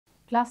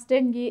Class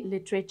 10 gi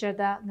literature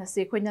da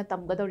ngasi khoina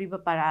tamgadoriba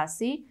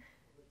parasi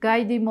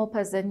Guy de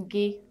Maupassant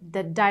gi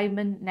The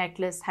Diamond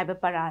Necklace haiba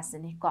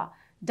parasini ko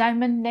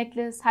Diamond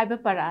Necklace haiba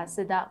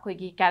parasida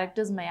khoigi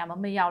characters mayam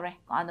ama yaure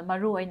ko and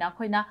maru oina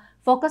khoina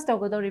focus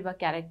tawgadoriba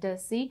character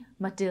si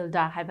Mathilde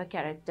haiba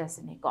characters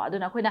ni ko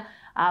aduna khoina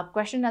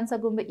question answer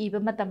gumba iba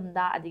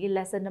matamda adigi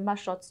lesson ma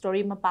short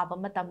story ma paba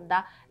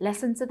matamda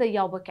lesson sa da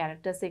yawba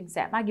character sing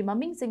se magi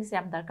maming sing se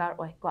am darkar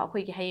oi ko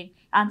khoigi hay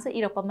answer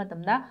irapa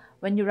matamda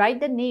when you write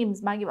the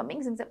names magi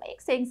maming sing se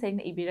make sing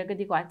na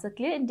ibiragadi ko it's a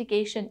clear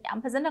indication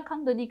am phazana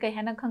khangdoni kai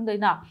hana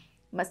khangdoina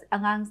mas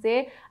angang se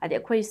ade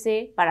khoi se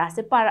para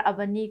se para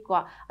abani ko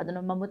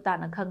aduna mamuta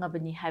na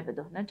khangabani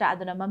haibado natra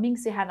aduna maming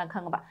se hana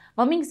khangaba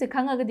maming se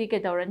khangagadi ke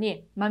dawrani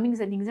maming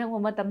se ningjang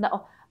matamda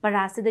o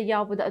para se da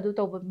yawbada adu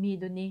toba mi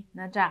duni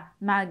natra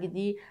magi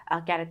di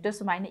character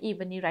sumaina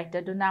ibani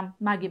writer duna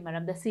magi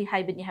maram da si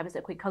haibani habase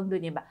khoi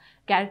khangdoni ba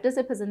character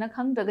se phazana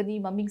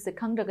khangdagadi maming se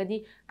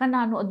khangdagadi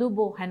kananu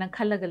adubo hana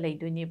khalaga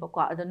leiduni ba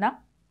ko aduna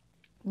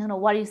no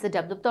worry se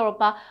develop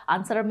toropa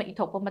answer ma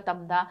ithokpa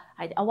matamda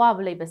haidi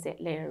awaba leibase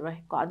leroi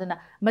ko aduna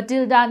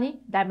Mathilde ni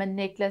diamond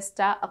necklace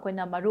ta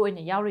akoina maru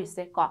oina yauri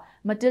se ko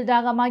Mathilde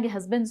ga magi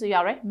husband su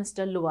yaure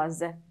Mr.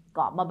 Loisel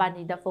ko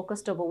mabani da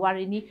focus to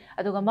worry ni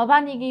aduga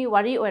mabani gi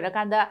worry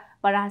oirakanda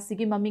parasi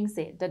gi maming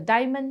se the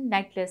diamond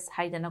necklace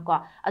haidana ko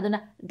aduna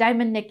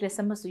diamond necklace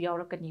ama su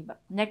yaurakani ba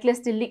necklace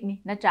ti lik ni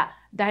nacha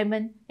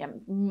diamond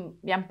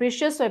yam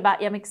precious oiba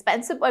yam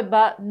expensive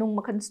oiba nung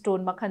makhan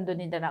stone makhan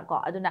doni dana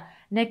ko aduna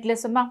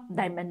necklace ama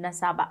diamond na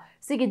saba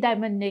sigi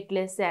diamond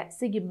necklace se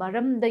sigi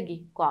maram dagi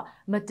ko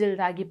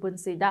Mathilde gi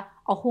punsida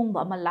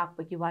ahungba ama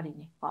lakpa gi wari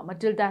ni ko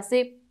Mathilde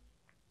se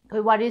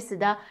wari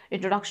sida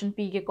introduction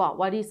pi ge ko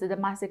wari sida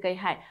ma se kai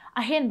hai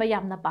ahen ba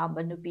yamna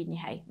pamba nu pi ni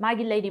hai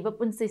magi lady ba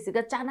punsi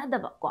siga chana da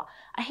ba ko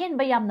ahen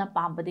ba yamna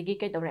pamba de gi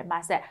kai dore ma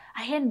se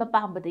ahen ba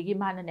pamba de gi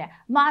mana ne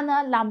mana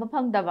lamba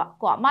phang da ba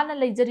ko mana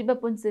leijari ba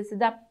punsi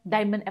sida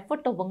diamond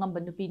effort to bangam ba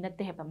nu pi na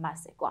te ba ma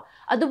se ko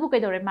adu bu kai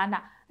dore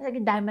mana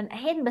diamond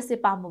ahen ba se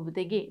pamba bu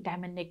de gi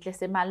diamond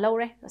necklace ma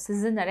lore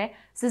season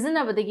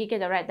ba de gi kai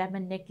dore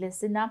diamond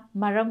necklace na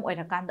maram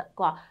oira kan da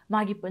ko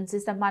magi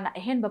punsi sa mana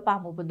ahen ba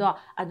pamba bu do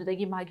adu de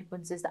gi magi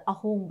punsis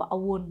ahongba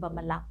awonba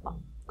malakpa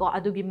ko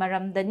adugi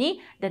maramdani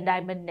the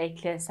diamond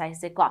necklace sai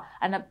se ko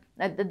and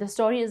the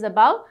story is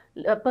about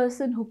a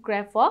person who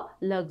crave for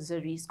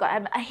luxuries ko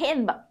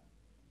ahenba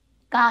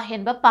ka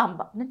henba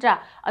pamba natra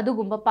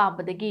adugumba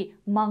pamba dagi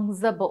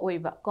mangzaba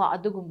oiba ko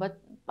adugumba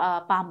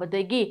pamba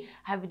dagi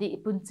habdi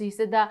punsi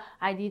se da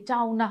haidi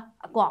chauna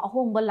ko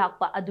ahongba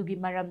lakpa adugi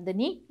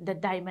maramdani the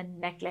diamond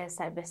necklace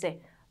sai bese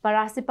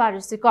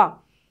parasi ko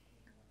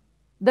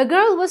The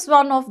girl was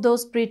one of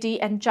those pretty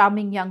and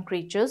charming young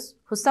creatures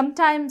who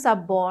sometimes are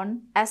born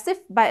as if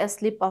by a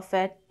slip of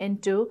fate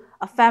into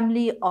a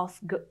family of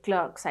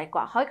clerks. Hai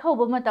kwa hoi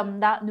hoba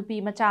matamda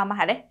nupi macha ma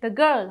hare the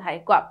girl hai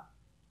kwa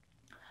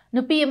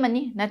nupi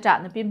mani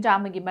nacha nupi macha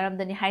ma gi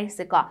maramdani hai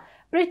se kwa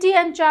pretty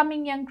and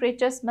charming young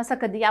creatures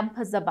masakadi yam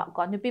phazaba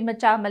kwa nupi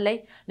macha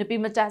malai nupi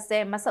macha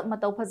se masak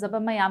matau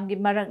phazaba mayam gi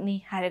marang ni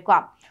hare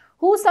kwa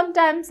who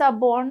sometimes are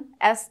born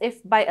as if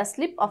by a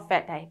slip of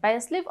fate hai by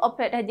a slip of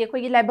fate hai dekho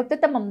gi laibak ta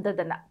tamam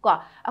dadana ko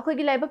akhoi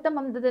gi laibak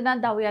tamam dadana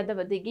dawya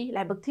dabadegi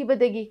laibak thi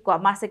badegi ko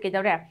ma se ke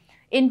dawre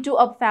into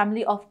a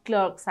family of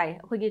clerks hai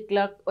akhoi gi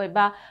clerk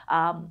oiba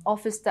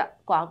office ta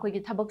ko akhoi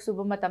gi thabak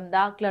suba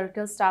matamda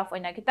clerical staff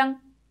oina kitang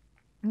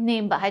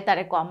name ba hai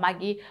tare ko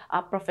magi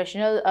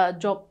professional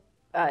job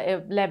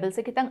level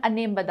se kitang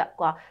anem bada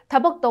ko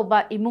thabak toba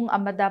imung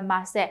amada ma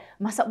se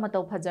masak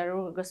matau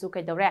phajaru ga su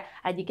kai dore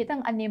adi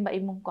kitang anem ba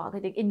imung ko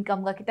kitik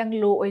income ga kitang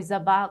low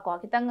oizaba ko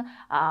kitang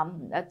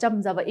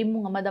chamjaba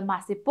imung amada ma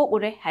se pok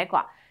ure hai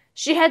ko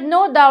she had no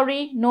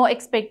dowry no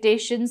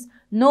expectations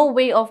no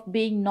way of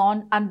being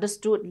known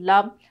understood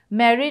loved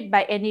married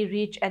by any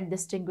rich and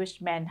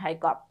distinguished man hai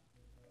ko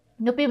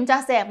nupi mcha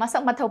se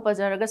masak mathau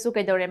pajaraga su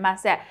kai dore ma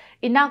se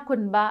ina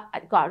khunba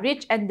ko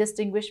rich and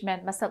distinguished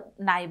man masak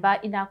naiba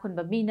ina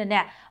khunba mi na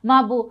ne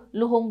mabu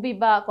luhongbi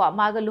ba ko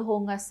maga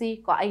luhonga si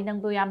ko ai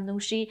nang bu yam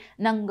nungshi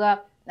nanga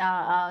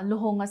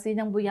luhonga si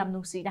nang bu yam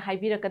nungsi na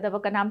haibira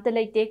kadaba kanam te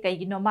leite kai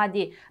gino ma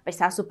di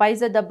paisa su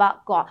paisa da ba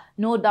ko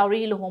no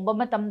dowry luhongba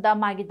matamda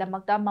magi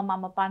damakta mama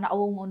mapa na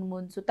awong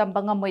unmun su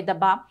tambanga moi da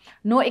ba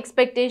no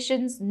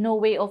expectations no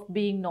way of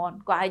being known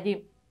ko ai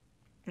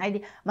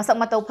haidi masak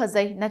matau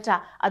phazai nacha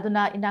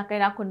aduna ina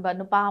kaina khunba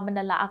nupa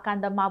amana la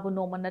akanda mabu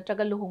no man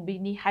natraga luhungbi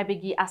ni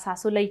haibegi asa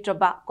su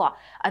leitraba ko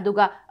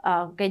aduga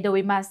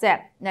kaidawi ma se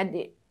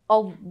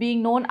of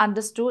being known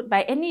understood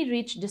by any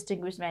rich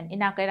distinguished man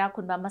ina kaina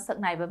khunba masak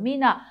naiba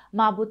mina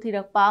mabu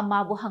thirakpa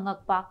mabu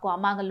hangakpa ko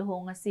amaga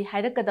luhonga si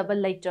hairakadaba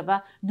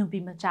leitraba nubi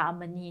macha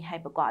amani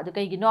haiba ko adu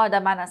kai gino da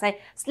mana sai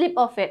slip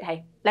of fate hai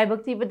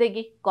laibak thi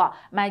badagi ko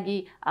magi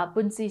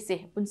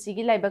punsi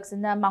gi laibak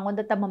sina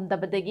mangonda tamam da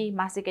badagi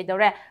masi kai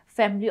dore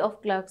family of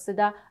clerks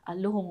da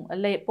luhong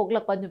le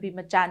poklakpa nubi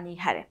macha ni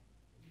hare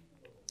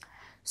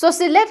So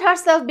she let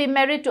herself be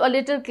married to a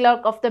little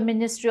clerk of the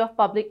Ministry of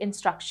Public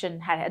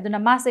Instruction.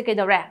 Aduna ma se kai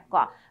dore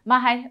ko ma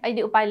hai ai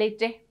di upai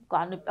leite ko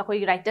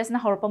akhoi writers na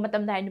horpa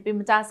matam da nupi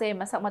macha se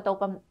masak matau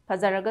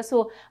phajaraga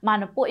su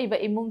mana poiba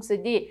imung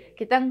sidi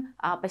kitang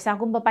paisa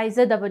gumba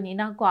paisa dabani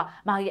na ko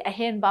magi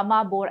ahen ba ma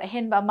bor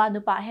ahen ba ma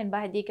nupa ahen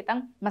ba hadi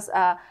kitang mas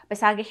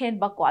paisa ge hen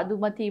ba ko adu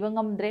mathi ba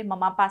ngamdre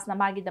mama pas na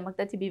magi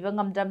damakta thibi ba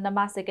ngamdram na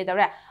ma se ke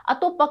dare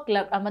atopa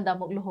clerk amada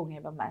muk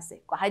lohonge ba ma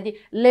se ko hadi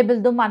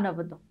level do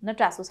manabado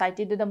natra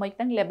society do da mai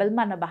kitang level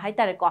manaba hai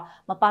tare ko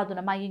mapa du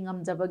na magi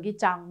ngamjabagi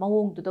chang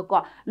mawong du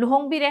ko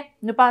lohong bire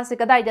nupa se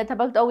kadai da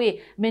thabak tawi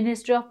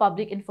Ministry of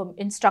Public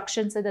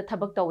Instruction se da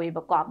thabak tawi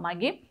ba ko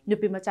magi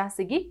nupi macha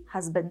se gi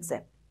husband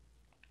se.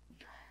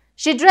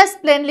 She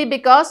dressed plainly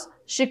because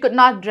she could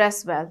not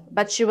dress well,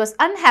 but she was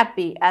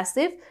unhappy as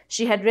if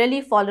she had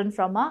really fallen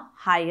from a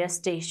higher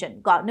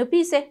station. Ko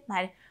nupi se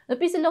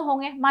nupi se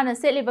lohonge mana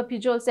se leba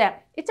pijol se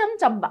icham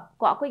chamba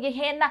ko akoi ge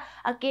hena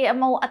ake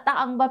amau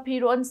ataang ba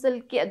phiron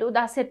silk adu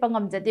da set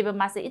pangam jati ba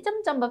mase icham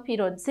chamba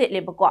phiron se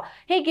leba ko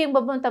he geng ba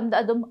tam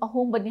da adum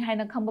ahong bani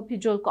haina khamba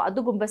pijol ko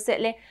adu gumba se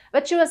le,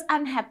 but she was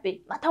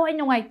unhappy mathawai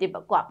nungai te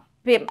ba ko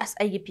pem as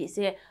ai gi pi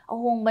se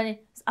ahong bani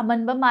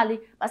aman ba mali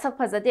masak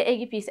phajate ai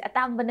gi pi se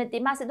atang ba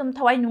nati ma se dum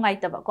thawai nungai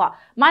ta ba ko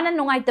mana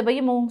nungai ta ba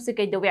gi mong se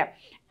kai dewe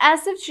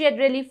as if she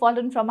had really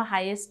fallen from a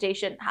higher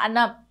station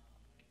hana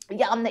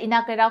yamna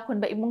ina kaira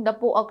khunba imung da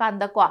po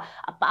akanda ko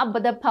apa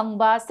bada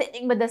phangba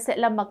setting bada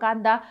setlam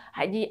makanda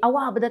haidi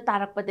awa bada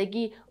tarak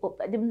padagi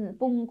dim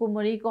pung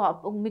kumuri ko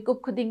pung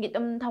mikup khuding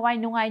gitam thawai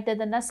nungai ta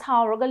dana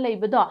sauraga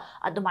leibado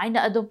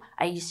adumaina adum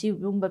ai si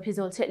bumba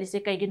phizol setli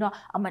se kaigino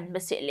aman ba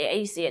setle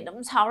ai se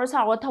adum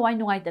saura thawai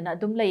nungai ta na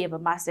adum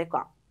leiba ma se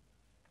ko.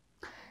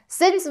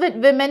 Since with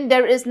women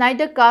there is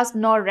neither caste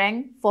nor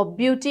rank, for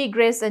beauty,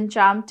 grace and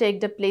charm take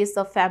the place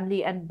of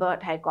family and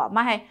birth hai ko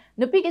ma hai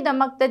nupi ki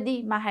damak ta di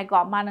ma hai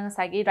ko ma nang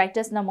sagi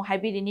writers na mo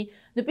habirini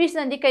nupi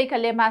san di kai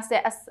khale ma se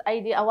as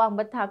ai di awang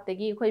ba thak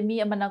tagi khoi mi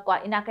amana ko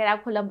ina kaira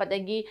khulam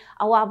badagi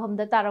awabham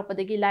da tarak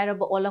badagi laira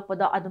ba olak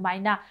pada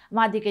adumaina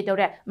ma di kai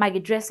tore ma gi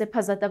dress se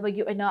phajata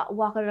bagi oina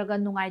wakaraga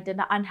nungai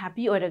dana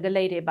unhappy oraga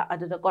leire ba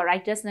adu da ko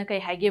writers na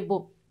kai hage bu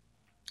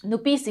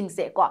nupi sing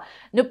se ko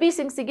nupi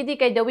sing sigidi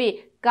kai dawi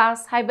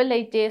caste haiba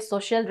leite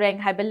social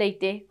rank haiba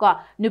leite ko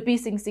nupi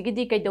sing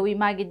sigidi kai dawi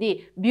magidi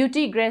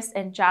beauty grace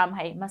and charm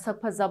hai masak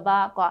phajaba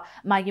ko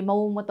magi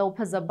mawung matau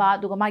phajaba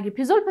duga magi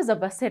phizol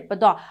phajaba set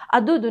pado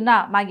aduduna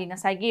magi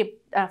ngasai gi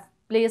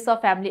place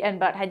of family and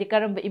birth haidi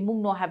karam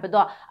imung no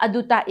habado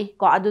adu ta I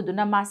ko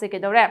aduduna ma se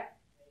ke dore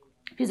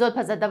Pizol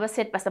phajadaba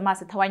set pasama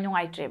se thawai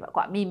nungai treba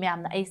ko mi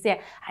myam na aise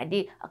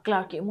haidi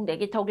clerk ki imung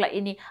degi thokla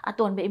ini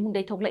aton be imung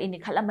dei thokla ini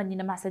khalamani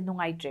na ma se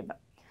nungai treba.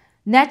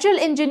 Natural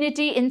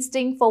ingenuity,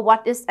 instinct for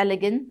what is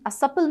elegant, a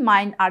supple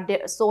mind are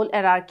their sole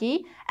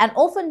hierarchy and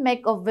often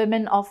make of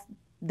women of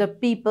the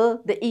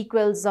people the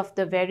equals of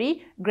the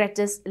very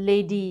greatest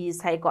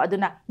ladies hai ko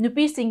aduna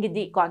nupi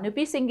singidi ko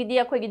nupi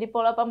singidi akhoi gidi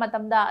pola pa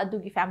matamda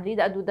adugi family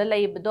da adu da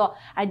leibdo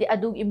adi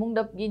adu imung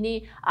da gini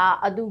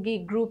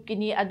adugi group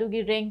kini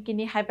adugi rank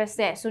kini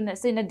hypase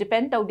suna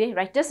depend taude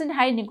writers in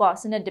hai ni ko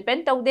suna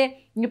depend taude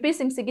nupi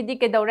singidi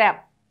ke daure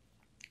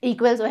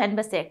equals ohen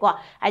base ko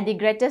adi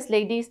greatest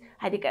ladies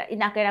adi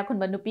ina kaira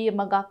khunba nupi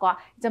amaga ko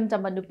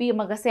jamjamba nupi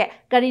amaga se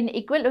karin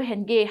equal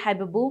ohen ge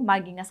haibabu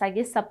magi ngasai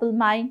ge supple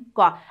mind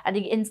ko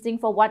adi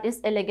instinct for what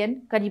is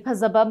elegant kari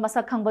phajaba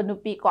masak khangba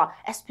nupi ko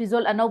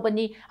espizol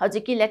anobani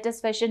hojiki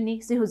latest fashion ni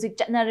si hojik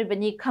chatnari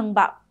bani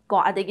khangba ko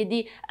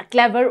adagidi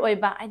clever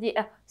oiba adi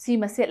si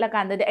maset la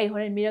kanda de ai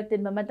horen mirak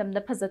tin matam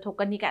da phaja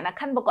thokani kana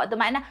khanba ko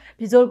adamaina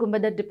visual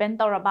gumba da depend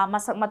tawraba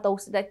masak matau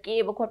sida ke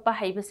ba khotpa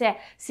haiba se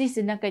si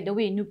sina kai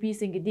dawi nupi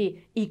singidi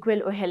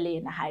equal ohele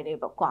na haire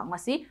ba ko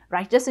ngasi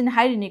writers in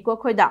haire ni ko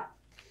khoida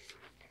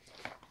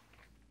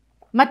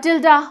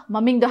Matilda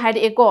maming do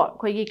haire eko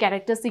khoigi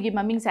character sigi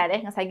maming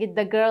sare ngasai gi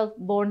the girl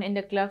born in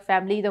the clerk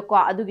family do ko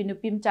adugi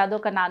nupim cha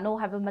do kanano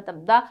haba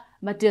matam da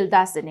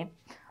Matilda sine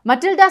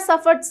Matilda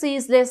suffered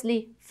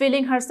ceaselessly,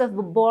 feeling herself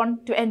born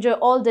to enjoy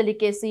all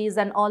delicacies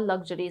and all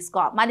luxuries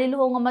ko. Mani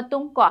luhong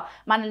matung ko,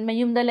 man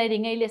mayum da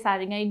lairingai le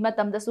saringai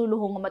matam da su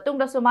luhong matung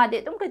da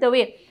sumade tum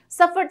kadawi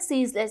suffered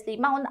ceaselessly,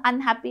 maun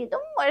unhappy tum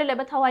ore le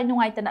bathawai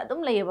nungai tana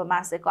tum leyaba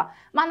mase ko.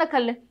 Mana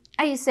khal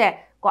ai se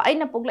ko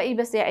aina pugla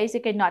ibase ai se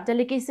kai not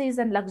delicacies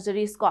and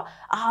luxuries ko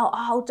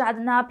aw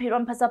chadna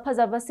phiron phaja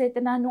phaja base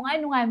tana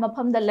nungai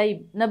mapham da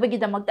lei nabagi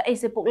damak ta ai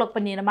se puglak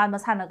pani na man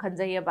masana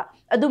khanjayeba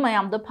adu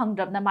mayam do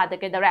phangdrab na ma da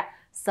kai dara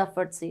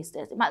suffered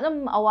ceaselessly madam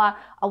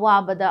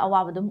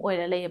awabadum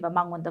oira leyeba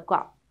mangon da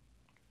ko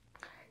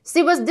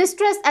She was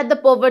distressed at the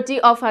poverty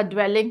of her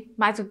dwelling.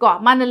 My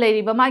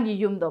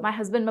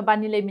husband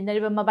mabani le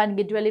minariba mabani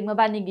gi dwelling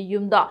mabani gi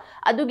yumdo.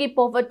 Adugi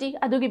poverty,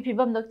 adugi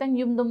pibam doktang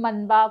yumdo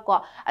manba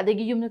ko.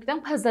 Adagi yum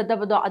doktang phazada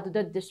do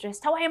aduda distress.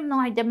 Tawayam no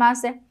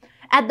idemase.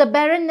 At the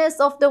barrenness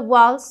of the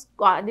walls,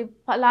 ko di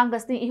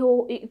palangas ni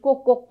iho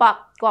kokokpa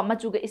ko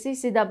machuga isi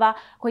sidaba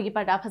ko gi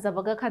pada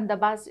phazabaga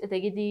khandaba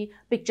adagi di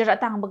picture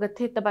atang baga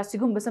theta ba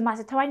sigum ba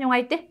samase thawai no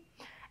aite.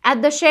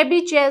 At the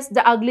shabby chairs,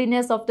 the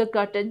ugliness of the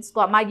curtains,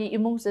 ko magi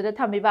imung sida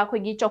thamiba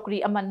khoigi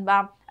chokri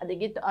amanba,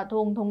 adagi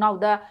thong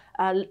thongnauda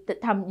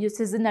tham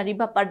usinary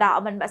ba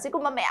parda amanba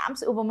sikuma mayam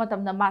se uba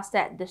matamna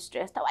master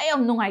distress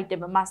tawayam nungaite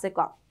ba mase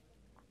ko.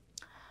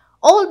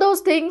 All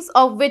those things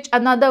of which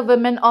another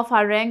woman of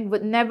her rank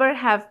would never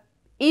have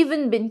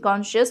even been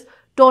conscious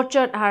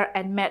tortured her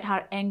and made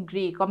her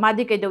angry. Ko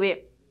madi kay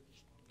dawe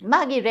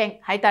magi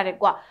rank hay tare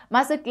ko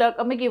masa clerk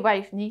amagi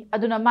wife ni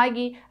aduna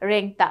magi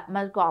rank ta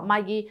mal ko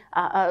magi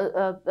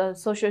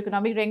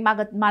socio-economic rank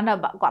maga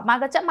manaba ko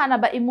maga cha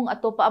manaba imung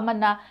atopa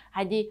amana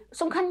hadi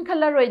sungkhan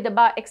khalaroi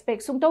daba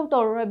expect sungtaw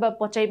toroi ba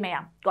pochai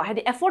mayam ko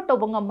hadi effort to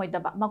bangam moi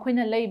daba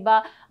makhoina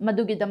leiba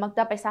madugi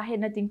damakta paisa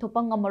hena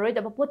tingthopa ngamoroi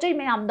daba pochai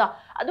mayam da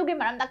adugi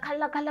maram da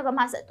khalla ga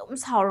masa tum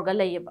saurga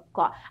leiba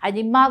ko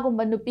hadi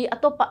magumba nupi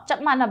atopa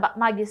cha manaba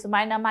magi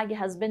sumaina magi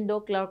husband do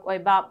clerk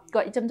oiba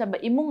ko icham chamba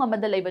imung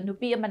amada leiba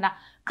nupi mana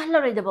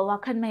kaloroi da bawa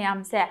khan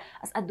mayam se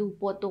as adu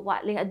pot to wa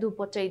le adu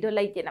pot chai do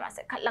laite na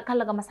se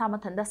khalla ga masa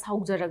mathanda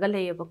saujaraga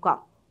leyeba ko.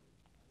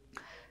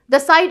 The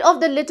sight of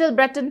the little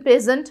Breton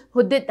peasant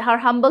who did her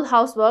humble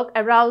housework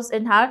aroused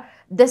in her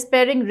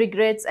despairing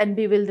regrets and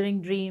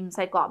bewildering dreams.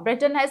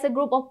 Breton has a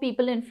group of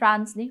people in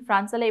France ni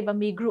France leba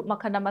mi group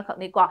makhana makhak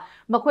ni ko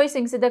makhoi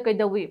sing sida kai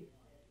dawi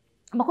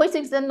makhoi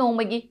sing sida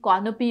nongmagi ko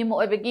nupi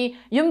mo obegi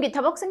yum gi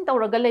thabak sing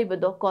tawraga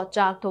leibado ko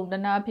chak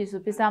thongdana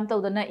phisu phisam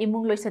tawdana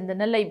imung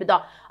loisandana leibado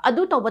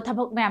adu tawba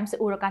thabak mayam se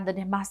urakanda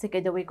ne ma se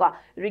kai dawi ko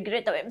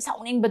regret tawem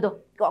sauning bado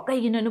ko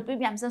kai gino nupi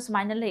myam sa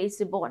sumaina lei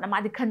se bo na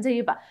ma di khanjai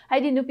ba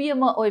haidi nupi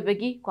ma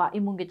oibagi ko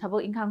imung gi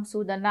thabak inkhang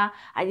sudana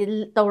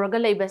haidi tawraga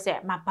leiba se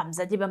ma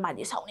pamjadi ba ma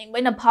di sauning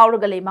baina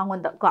phawraga lei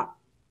mangonda ko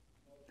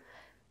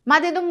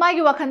Madi dum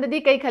magi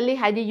wakandadi kay khali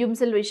hadi yum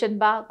solution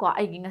ba ko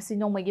ai ginga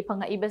sinong magi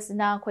phanga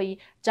ibasina khoi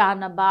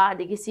chana ba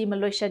digi si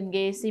solution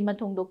ge si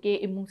mathongdo ke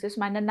imung se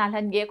smaina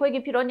nalhan ge khoi gi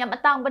phiron yam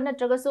atang ban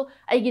natraga su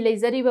ai gi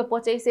leizari ba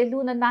pochai se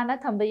luna nana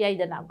thamba yai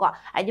dana ko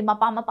ai di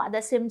mapa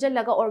da semjal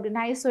laga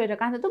organize soira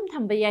kan dum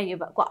thamba yai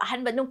ba ko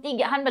han ba nukti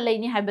gi han ba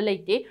leini hai ba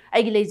leite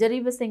ai gi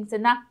leizari ba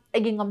singsena ai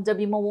gi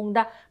ngamjabi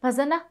mawongda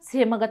phazana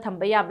semaga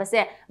thamba ya ba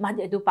se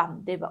madi adu pam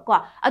de ba ko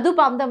adu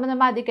pam da mana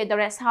madi kai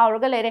dare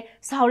sauraga leire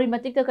sauri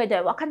matik ta kai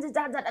da wakhan se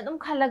jat adum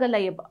khalaga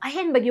leiba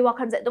ahen bagi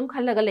wakhan se adum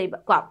khalaga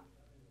leiba ko.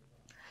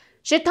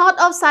 She thought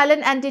of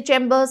silent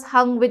antechambers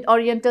hung with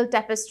oriental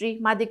tapestry.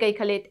 Madi kai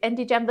khalet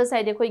antechambers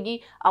side khoi gi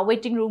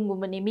waiting room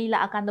gumani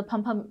mila akan da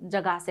pham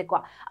jaga se ko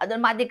adon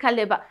madi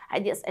khaleba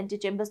ideas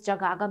antechambers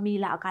jaga ga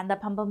mila akan da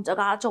pham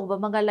jaga choba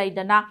maga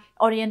laidana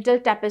oriental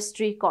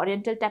tapestry ko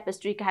oriental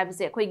tapestry ka have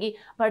se khoi gi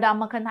parda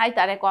makhan hai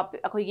tare ko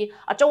khoi gi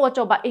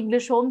acho ba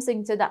English home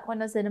sing che da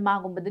khona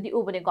cinema gumba di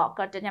ubani ko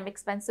curtain yam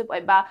expensive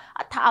oi ba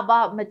athaba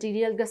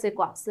material ga se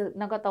ko silk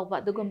na ga tawba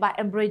dugumba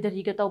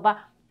embroidery ga tawba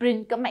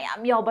print ka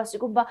mayam yawba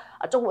sigumba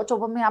acho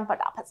mayam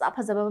pada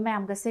phazaba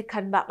mayam ga se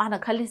khanba mana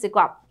khali se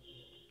ko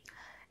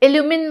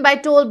illumined by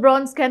tall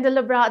bronze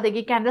candelabra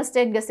adagi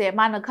candlestick ga se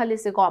mana khali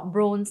se ko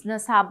bronze na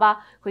saba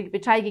khoi gi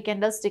pithai gi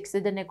candlestick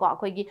se dane ko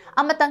khoi gi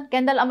amatang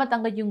candle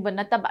amatang ga yungba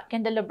na taba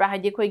candelabra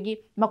hadi khoi gi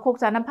makhok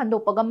sana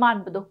phandok ga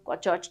man bado ko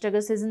church ta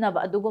ga seasona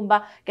ba adugumba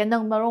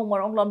candle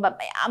marong lon ba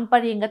mayam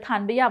paring ga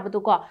than ba ya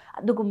bado ko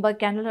adugumba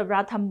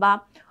candelabra thamba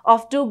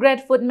of two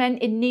great footmen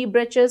in knee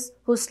breeches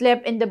who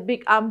slept in the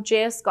big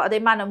armchairs ko ade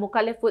mana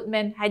mukale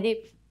footmen hadi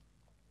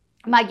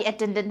magi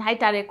attendant hai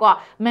tare ko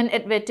men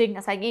at waiting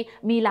asagi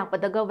mi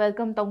lakpadaga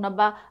welcome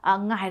tawnaba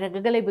ngai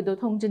raga ga leibudu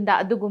thongjinda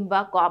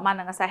adugumba ko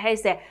mana nga sai hai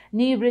se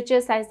knee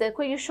breeches sai se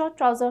khoi short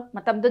trouser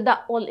matam da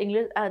all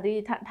English adi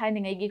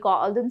thainingai gi ko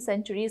olden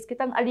centuries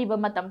kitang ariba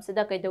matam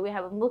sida kai dawe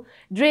have mu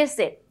dress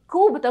se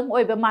khu butang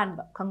oiba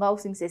manba khangau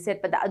sing se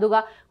set pada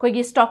aduga khoi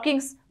gi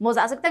stockings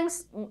moza saktang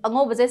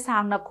ango baje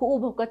sangna khu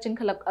bu ka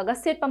chinkhalak aga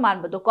set pa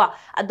manba do ko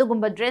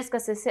adugumba dress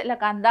ka se set la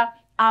kanda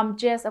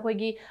armchairs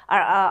akoigi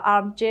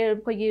armchair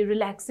akoigi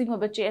relaxing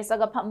oba chairs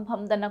aga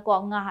pham dana ko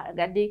nga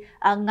ga di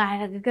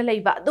ngai ga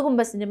leiba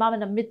adugumba cinema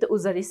mana mit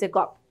uzari se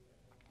ko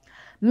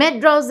made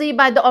drowsy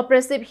by the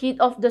oppressive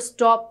heat of the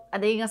stove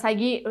adai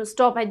ngasagi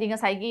stove adi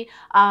ngasagi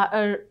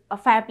a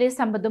fireplace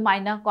sambadu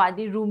maina ko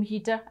adi room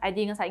heater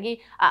adi ngasagi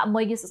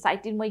moigi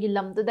society moigi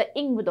lamdu da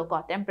ingbudo ko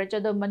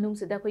temperature do manung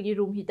sida ko gi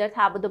room heater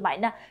thabadu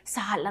maina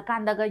sahal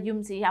kanda ga yum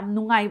si yam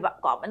nungai ba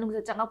ko manung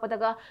se changak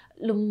padaga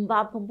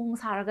lumba phung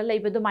saraga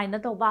leibadu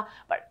maina toba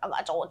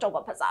aga cho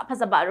ba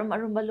phaza ba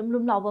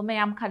rum lawba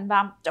mayam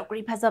khanba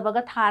chokri phaza ba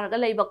ga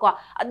tharaga leiba ko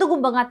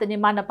adugumba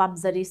ngatani mana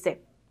pamjari se.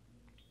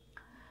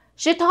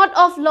 She thought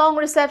of long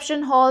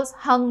reception halls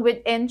hung with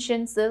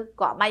ancient silk.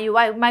 Ko mai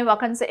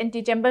wakan se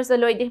antechamber se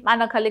loidi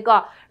mana khali ko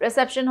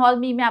reception hall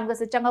mi myam ga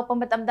se changak pa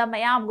matam da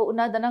mayam go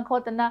una dana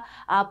khotana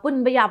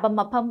pun ba ya ba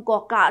mapham ko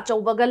ka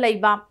chouba ga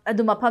leiba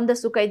adu mapham da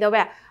su kai da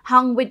we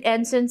hung with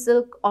ancient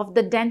silk of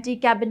the dainty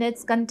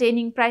cabinets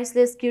containing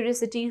priceless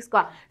curiosities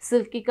ko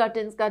silky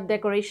curtains ka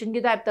decoration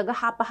gi type ta ga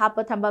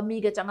hapa thamba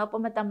mi ga changak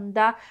pa matam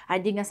da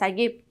adi nga sai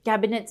gi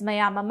cabinets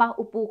mayam ma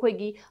upu khoi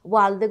gi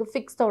wall da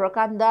fix to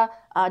rakanda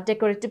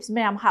decoratives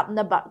mayam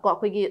hapnaba ko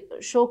akoigi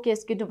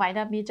showcase ki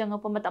dumaina mi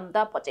changpa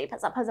matamda pochai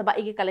phasa phasa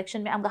igi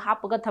collection mayam ga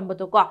hapaga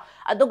thambado ko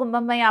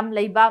adugumba mayam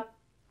leiba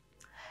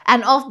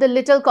and of the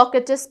little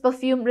coquettish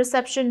perfume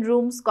reception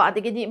rooms ko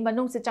adigi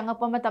manung se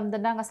changapa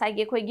matamda na ngasai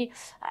ge khoigi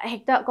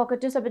hekta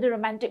coquettish abidu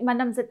romantic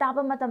manam se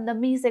taba matamda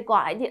mi se ko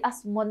aidi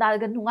as monal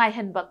ga nungai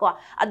henba ko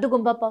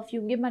adugumba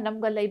perfume gi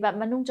manam ga leiba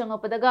manung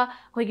changapa daga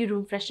khoigi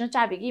room freshener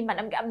chabi gi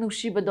manam ga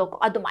nushi bado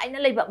ko adumaina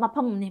leiba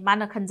mafam ni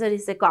mana khanjari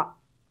se ko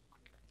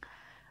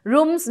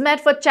rooms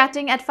made for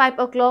chatting at 5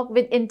 o'clock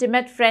with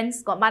intimate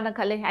friends ko mana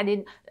khale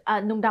adin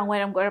nungdang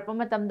wairam gorapa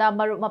matamda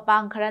maru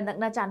mapang khara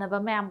nakna chanaba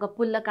mayam ga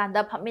pulla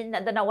kanda phamin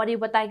dana wari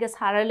batai ga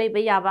sara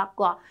leiba yaba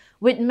ko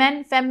with men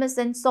famous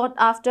and sought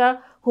after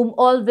whom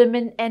all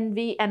women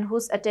envy and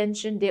whose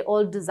attention they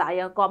all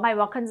desire ko mai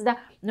wakhan da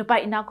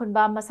nupa ina khun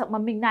ba masak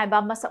maming nai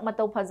ba masak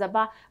matau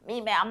phajaba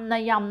mi mayam na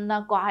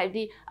yamna ko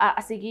haidi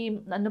asigi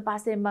nupa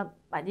se ma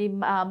adi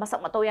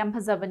masak matau yam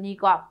phajabani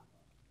ko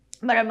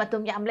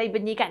Maramatum yam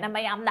laibani kana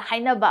mayam na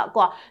hainaba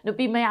ko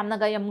nupi mayam na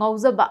gayam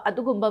ngauzaba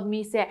adugumba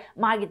mi se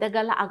magi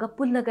dagala aga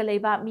pullaga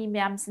leiba mi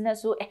mayam sina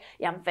su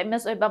yam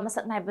famous oiba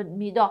masak nai ba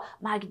mi do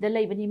magi da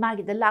leibani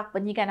magi da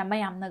lakpani kana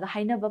mayam na ga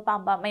hainaba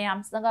pamba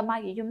mayam sna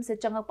magi yum se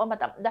changakpa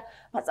matam da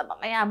phasaba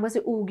mayam se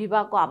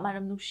ugiba ko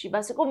maram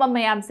nushiba se ko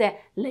mayam se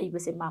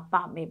leiba se ma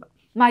pameba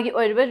magi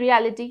oiba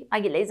reality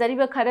magi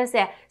leizariba khara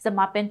se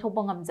sama pen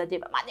thopang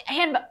amjadeba mani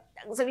ahenba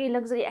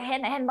luxury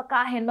ahen baka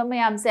ahen ba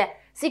mayam se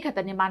si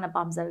khatani mana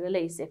pamjar ga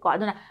leise ko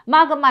aduna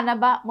maga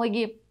manaba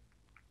moigi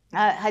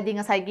hadi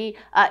ngasai gi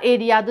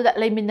area du da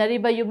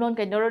leiminari ba yumlon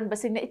kaidoron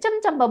basing na icham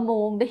cham ba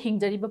mong da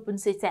hingjari ba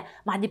punse se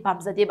madi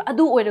pamjade ba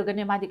adu oiroga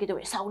ne madi kido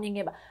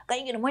sauninge ba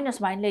kai gi moina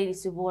smile leiri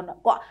si bon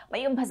ko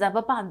mayum phaja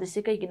ba pam de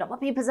se kai gi no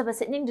mapi phaja ba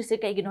setning de se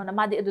kai gi no na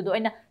madi adu do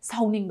oina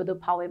sauning ba do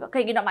phawe ba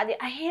kai gi no madi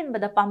ahen ba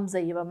da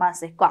pamjai ba ma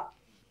se ko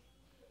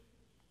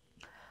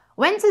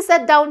When she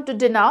sat down to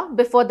dinner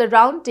before the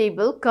round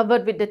table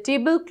covered with the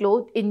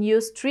tablecloth in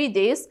use 3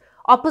 days,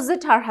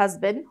 opposite her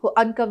husband, who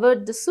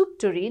uncovered the soup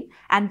tureen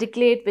and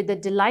declared with a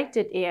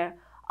delighted air,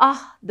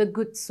 "Ah, the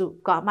good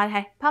soup." Ko mai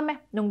hai phame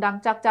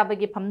nungdang chak cha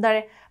bagi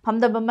phamdare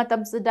phamdaba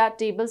matam sida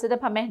table sida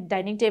phame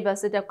dining table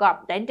sida ko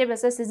dining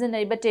table se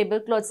seasonary ba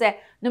tablecloth se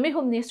numi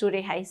humni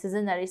sure hai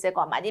seasonary se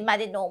ko madi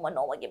no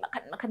gi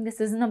makhan ge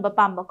season ba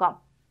pamba ko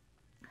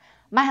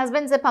My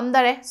husband se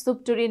pamdare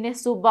soup turine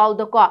soup bowl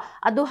do ko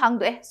adu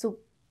hangdo soup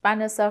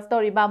pana serve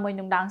tori ba moi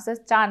nungdang se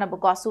chana ba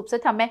ko soup se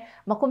thame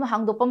makum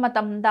hangdo pa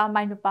matam da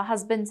my nupa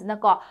husband na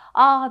ko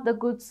the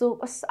good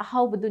soup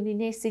how buduni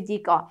ne sidi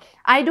ko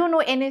I don't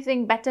know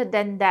anything better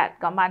than that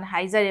ko man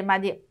haizare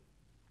madi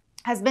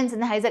husbands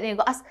and haizat ne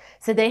go as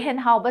sedai hen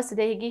how ba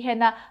sedai gi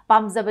hena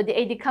pamjabadi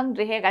edi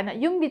khangdre he kana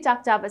yum gi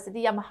chak cha ba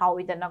sidi yam how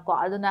idana ko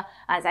aduna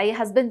ai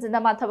husbands na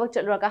ma thabak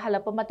chalraga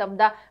halapa matam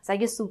da sai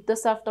gi soup ta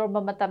serve tor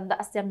ba matam da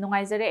asyam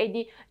nungai jare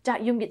edi cha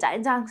yum gi cha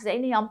jang se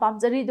ni yam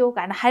pamjari do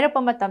kana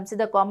hairapa matam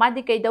sida ko ma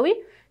di kai dawi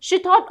she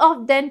thought of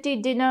dainty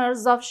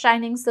dinners of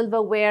shining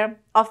silverware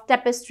of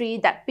tapestry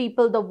that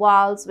peopled the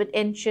walls with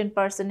ancient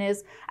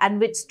personages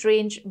and with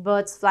strange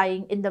birds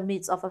flying in the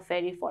midst of a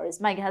fairy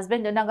forest my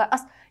husband na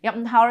as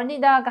yam harani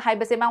da ka hai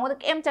base mango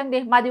kem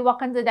changde madi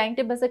wakan the dining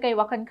table se kai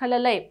wakan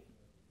khala lai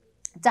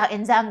cha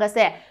enjang ga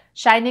se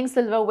shining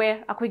silverware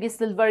akhoi gi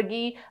silver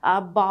gi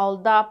bowl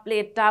da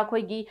plate ta akhoi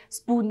gi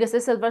spoon ga se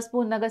silver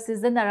spoon na ga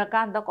season na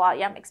kan da ko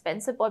yam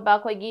expensive oi ba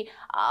akhoi gi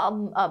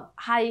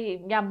high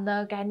yam na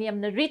kani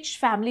yam na rich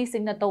family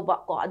sing na to ba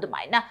ko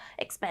adumai na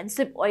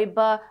expensive oi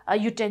ba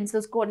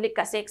utensils ko lik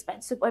ka se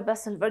expensive oi ba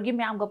silver gi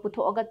myam ga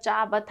putho ga cha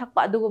ba thak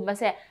pa adu ma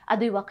se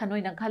adui wa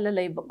khanoi na khala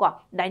lei ba ko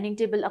dining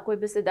table akoi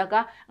ba se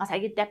daga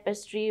ngasai gi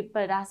tapestry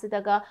para se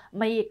daga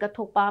mai ka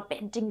thok pa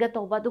painting ga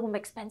to ba adu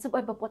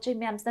expensive oi ba pochai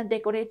myam san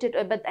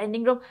decorated oi ba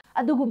dining room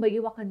adugumba gi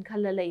wakan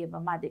khala lei ba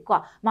ma de ko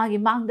magi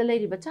mang da lei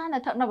ri ba chana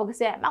thakna ba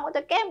se mango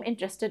da kem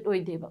interested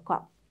oi de ba ko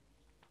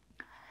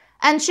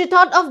And she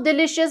thought of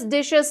delicious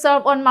dishes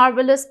served on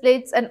marvelous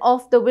plates and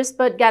of the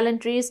whispered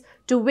gallantries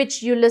to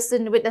which you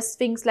listen with a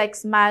sphinx-like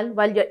smile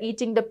while you're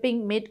eating the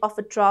pink meat of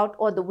a trout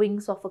or the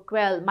wings of a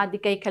quail. Madi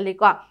kai khali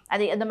ko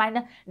adi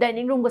adamaina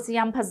dining room ko si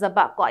yam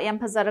phazaba ko yam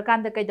phazara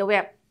kan da kai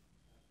dawe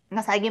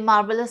ngasai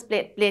marvelous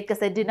plate ka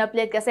se dinner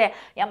plate ka se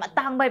yam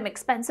tang ba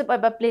expensive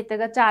ba plate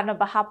ga chana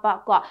ba hapa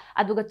ko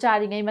aduga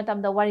chari ngai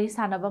matam da wari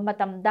sana ba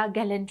matam da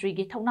gallantry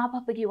gi thongna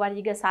pha gi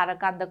wari ga sara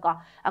kan da ko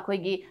akhoi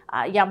gi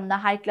yam na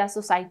high class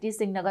society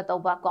sing na ga to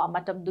ba ko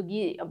matam du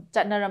gi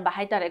chanaram ba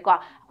hai tare ko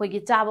akhoi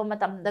gi cha ba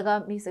matam da ga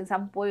mi sing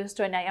sam poised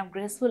to na yam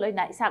graceful oi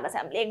na isa ga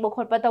sam leng bo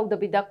khot pa taw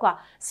da bi da ko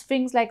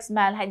sphinx like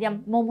smile hai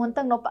yam momon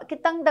tang no pa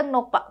kitang dang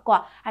no pa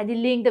ko hai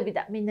di leng da bi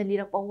da min na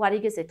lirak pa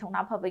wari ga se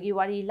thongna pha gi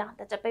wari la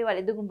ta chapai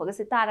wari du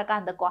bagasi tara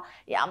kanda ko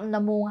yam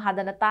namung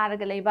hadana tara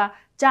ga leiba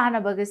chana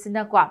bagasi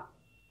na ko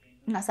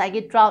ngasai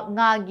gi trout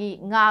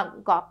nga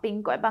ko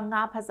pink ko ba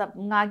nga phasab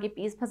nga gi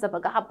piece phasab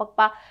ga hapak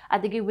pa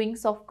adigi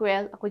wings of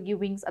quail ako gi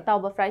wings ataw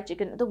ba fried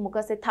chicken adu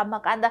muka se thamma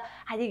kanda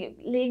hadi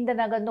leng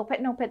dana ga no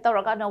phet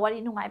tawra ga na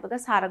wari nungai ba ga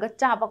sara ga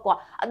cha ba ko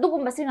adu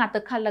gum ba singa ta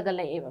khalla ga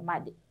lei ba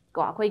madi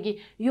ko akhoi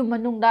yum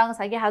manungdang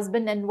sai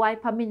husband and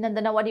wife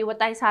phaminandana wari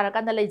watai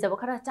sarakan da leijaba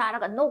khara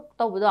charaga nok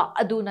tawdo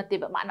adu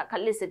natiba mana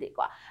khallisidi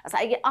ko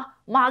sai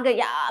maga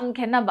yam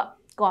khenaba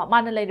ko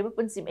mana leiriba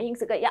punsi mahing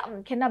se ga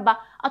yam khenaba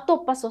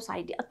atoppa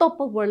society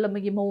atoppa world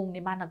amagi mawong ni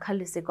mana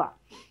khallise ko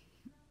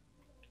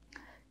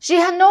she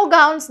had no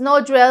gowns,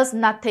 no jewels,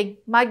 nothing.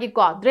 Magi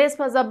ko dress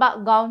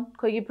phajaba gown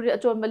khoigi phuri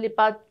achon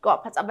malipa ko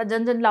phajaba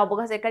janjan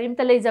lawba se karim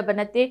ta leijaba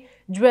nate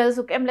jewels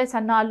uk em le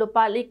sana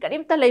lupa li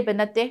karim ta leiba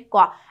nate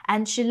ko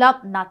and she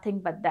loved nothing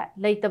but that.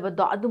 Leitaba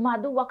do aduma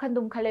du wakhan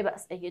dum khaleba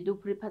as ege du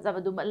phuri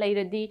phajaba dum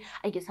leiradi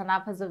ege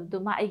sana phajaba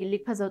dum ege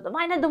lik phajaba dum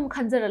aina dum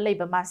khanjara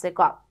leiba ma se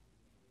ko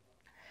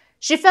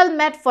she felt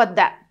mad for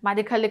that.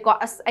 Madi khale ko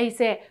as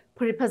aise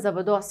Puri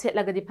Pazabado, set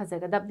lagadi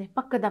Pazagadabni,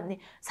 Pakadamni,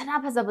 Sana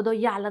Pazabado,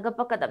 Yalaga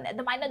Pakadamni,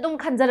 the Mina Dum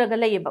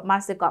Kanzaragalay, but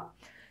Masika.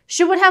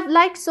 She would have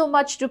liked so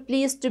much to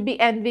please, to be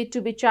envied,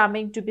 to be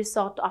charming, to be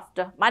sought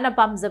after. Mana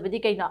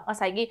Pamzabadika,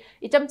 Asagi,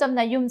 Itamtam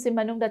Nayum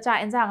Simanum the Cha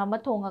and Zanga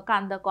Matonga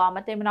Kanda,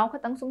 Matamanao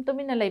Katang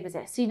Sumtumina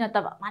Labase,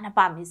 Sinataba, Mana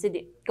Pami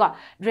Sidi, God,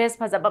 dress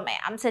Pazaba,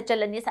 am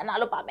Sechelani, and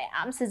Alopame,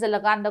 am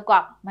Sizzalaganda,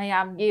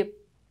 Mayam give.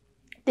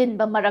 Tin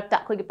ba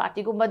marakta ko gi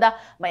party gumada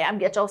mayam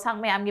gi chaw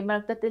sang mayam gi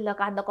marakta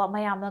tilakan da ko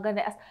mayam na gane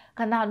as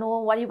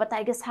kanano wari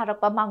batai ge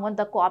sarak pa mangon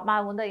da ko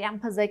mangon da yam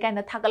phajai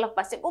kaina thagalak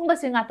pa se gumba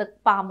singa ta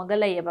pa maga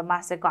lay ba ma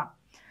se ko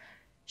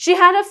she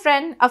had a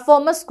friend, a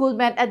former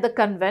schoolmate at the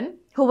convent,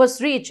 who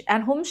was rich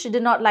and whom she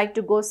did not like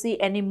to go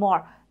see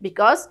anymore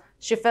because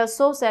she felt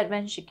so sad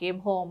when she came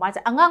home.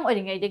 Masa angang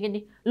oringai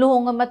degini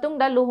luhonga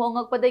matungda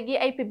luhongak padagi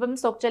ay pibam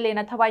sok chale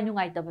na thawai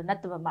nungai taba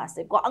nataba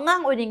mase ko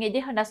angang oringai de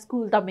hana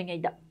school tamingai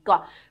da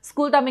ko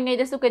school tamingai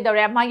de su ke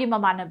dare magi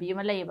mamanabi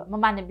ma leiba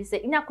mamanabi se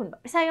ina kun ba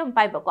pisa yam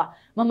pai ba ko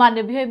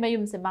mamanabi hoy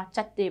mayum se ma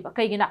chatte ba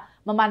kaigina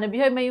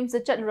mamanabi hoy mayum se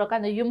chatlura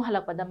kan yum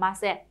halakpa da ma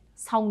se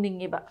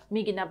saungningi ba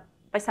migina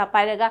paisa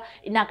pairaga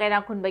ina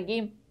kaina kun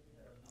bagi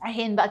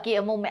ahin ba ki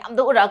among mayam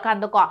do ura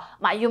kan ko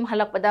mayum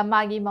halakpada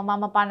magi mama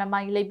mapana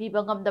magi lebi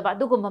bangam da ba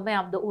dugum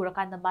mayam do ura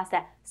kan ba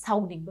sa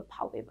sounding ba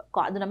phawe ba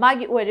ko aduna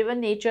magi oiriba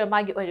nature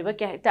magi oiriba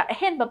character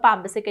ahin ba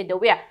pam ba se kai do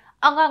we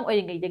angang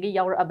oiringai degi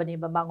yaur abani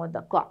ba bangon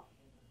da ko.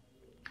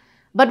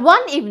 But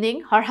one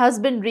evening, her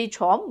husband reached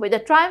home with a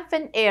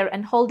triumphant air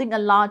and holding a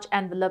large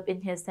envelope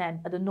in his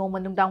hand. Adu no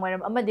manung dang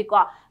waram amadi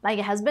ko my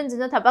husband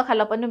jina thabak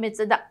halapa numit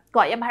sada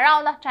ko yam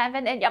harau na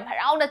triumphant and yam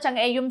harau na chang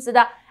e yum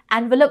sada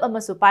envelope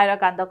amasu paira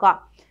kanda ko.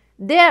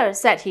 There,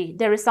 said he,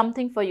 there is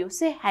something for you.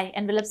 Say hi,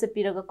 envelope se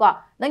piraga ko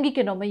nangi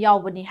kino ma yaw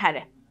bani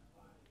hare.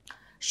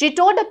 She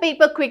tore the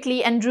paper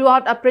quickly and drew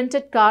out a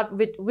printed card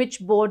with which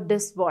bore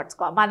these words.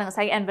 Ko manang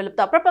sai envelope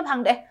ta prapam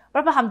hang de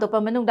prapam ham to pa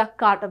manung da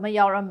card ma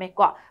yaw ram me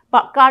ko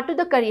pa card to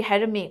the kari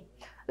hare me.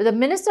 The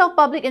Minister of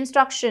Public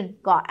Instruction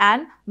ko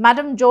and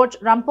Madam George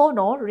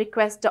Rampono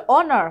request the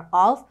honor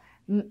of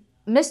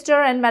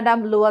Mr. and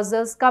Madame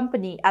Loisel's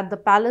company at the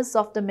Palace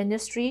of the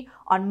Ministry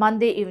on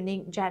Monday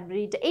evening,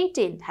 January the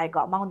 18th. Hai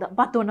ko mang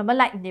baton na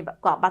malai ni ba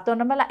ko baton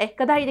na mala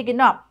kadai de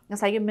gino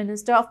ngasai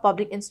Minister of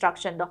Public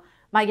Instruction do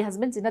my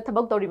husband sina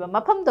thabak tori ba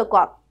mafam do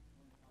ko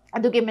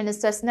adugi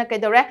ministers na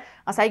kaidore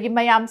ngasai gi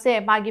mayam se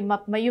magi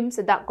mayum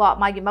se da ko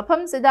magi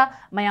mafam se da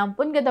mayam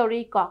pun ga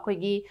dori ko khoi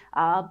gi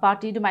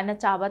party du maina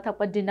chaba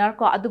thapa dinner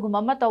ko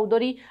aduguma ma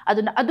tawdori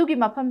aduna adugi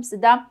mafam se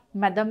da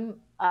Madam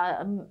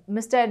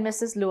Mr. and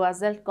Mrs.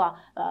 Loisel ko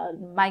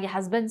my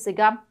husband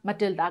siga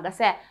Mathilde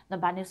agase na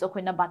bani so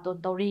khoina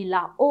baton tori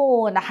la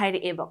o na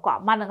hairi eba ko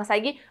mana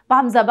ngasai gi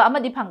pamjaba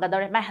amadi phanga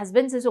dore my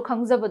husband se su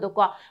khangjaba do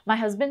ko my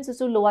husband se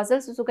su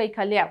Loisel su kai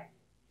khale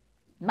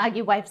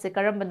magi wife se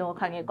karambano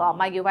khange ko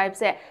magi wife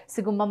se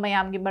siguma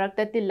mayam gi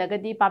marakta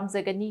tillagadi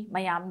pamjagani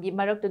mayam gi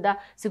maraktu da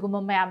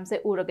siguma mayam se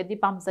uragadi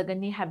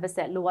pamjagani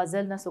habase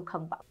Loisel na su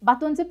khangba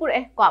baton se pur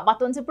ko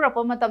baton se pur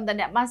pa matam da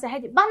ne ma se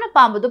haidi bana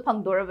pam du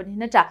phangdorabani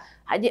na cha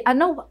haidi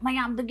ano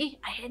mayam dagi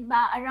ahen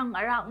ba arang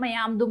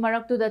mayam du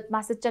maraktu da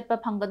ma se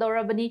chatpa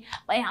phanggadorabani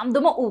mayam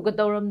du ma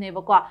ugadoram ne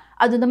ba ko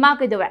aduna ma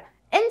kai dewa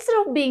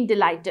instead of being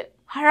delighted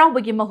harau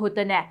bagi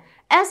mahuta ne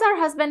as our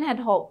husband had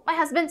hoped, my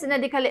husband sina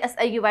dikhali as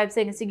ay wife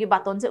saying sige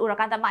baton se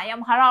urakanta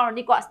mayam harau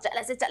ni ko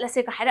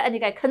chalase ka hara ani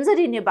kai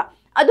khanjari ne ba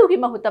adugi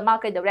mahuta ma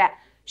kai dawra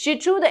she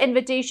threw the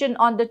invitation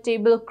on the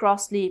table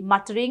crossly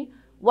muttering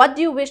what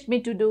do you wish me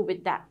to do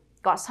with that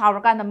ko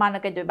sauraka na mana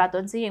kai do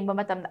baton se yeng ba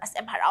matam da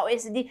asem harau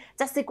esidi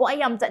chase ko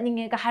ayam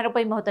chatninge ka hara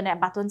pai mahuta ne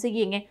baton se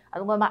yenge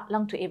aduma ma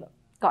langthu eba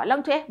ko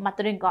langthu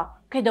muttering ko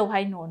kai do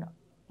hai no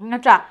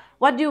ngatra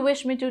what do you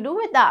wish me to do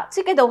with that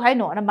si kai do hai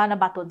no na mana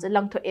baton se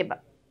langthu eba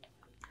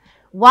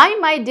why,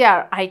 my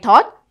dear, I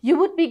thought you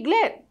would be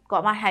glad.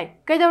 Ko ma hai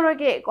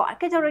kaidorage ko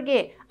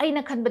kaidorage ai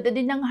na khan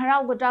badadi nang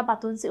harau godra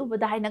baton se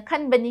ubada hai na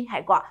khan bani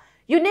hai ko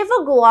you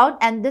never go out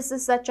and this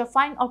is such a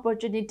fine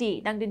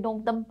opportunity nang din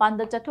dong tam pan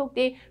da chathok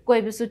te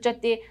koi bisu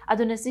chatte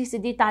aduna si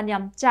sidi tan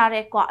yam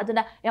chare ko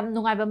aduna yam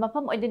nungai ba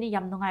mafam oidani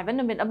yam nungai ba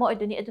numit amo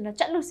oidani aduna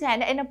chatlu se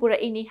hai na pura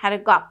ini har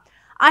ko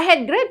I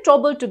had great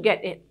trouble to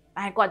get it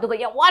ai ko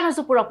aduga yam wana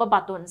su pura pa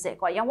baton se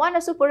ko yam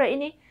wana su pura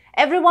ini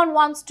everyone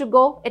wants to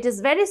go it is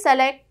very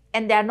select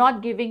and they are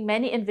not giving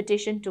many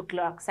invitation to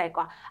clerks sai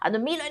ko adu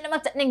mi loi na ma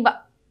chatning ba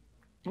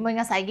Mọi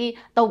nga sai gi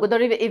tàu cái đó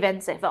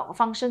event se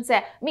function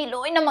se mi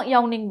loi na mak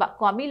yawning ba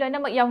ko mi loi na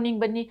mak yawning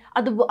ba ni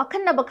adu bu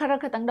akhan na ba khara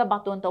khatang da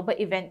baton to ba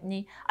event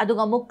ni adu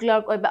ga mu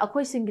clerk oi ba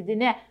akhoi sing gi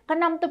ne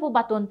kanam ta bu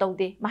baton to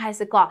de ma hai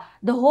se ko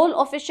the whole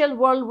official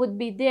world would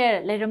be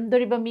there leram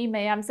dori ba mi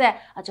mayam se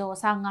ajo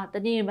sa nga ta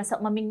ni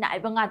masak maming na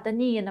iba nga ta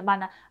ni na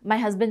mana my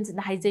husband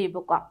na hai jai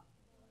bu ko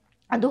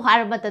adu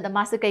har ba ta da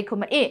ma se kai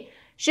khuma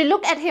She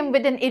looked at him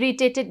with an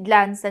irritated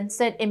glance and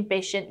said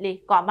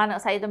impatiently, "Ko mana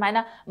sai to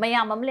mana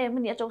mayam amle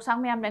muni achok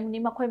sang mayam lang ni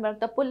makhoi marak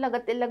ta pul laga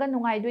til laga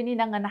nungai dui ni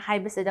nang na hai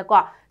bese da ko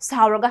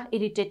sauraga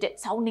irritated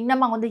sauning na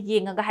mangon da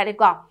yenga ga hare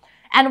ko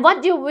and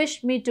what do you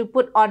wish me to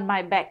put on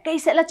my back kai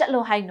se la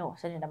chatlo hai no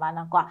sani na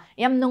mana ko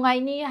yam nungai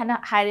ni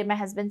hana hire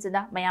my husband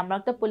seda mayam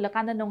rak ta pul la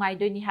kan da nungai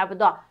dui ni ha ba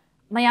do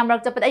mayam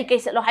rak ta pat ai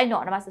kai se lo hai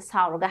no na ma sa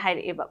sauraga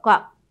hire e ba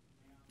ko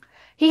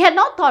he had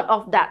not thought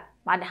of that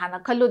Mane hana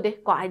kalude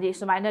ko ai di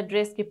sumaina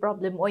dress ki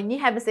problem oi ni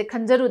have se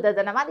khanjaru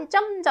da na mani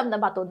cham na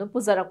bato do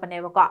pujarak pane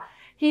ko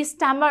he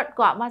stammered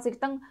ko ma se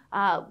tang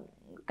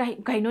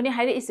kai no ni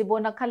haire isibo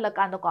na khalla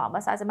kan ko ma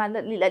sa se ma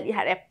li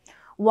hare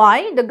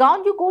why the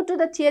gown you go to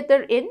the theater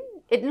in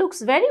it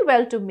looks very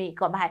well to me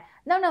ko ma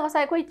nang na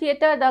sai koi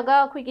theater daga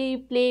koi ki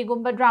play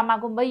gumba drama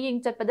gumba ying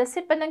chat pada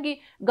sit panangi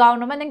gown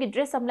no manangi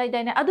dress am lai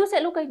dai na adu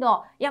se lu kai no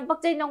yam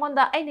pak chai nongon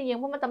da ai na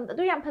yeng mo matam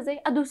adu yam phajai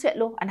adu se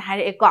lu an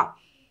haire ko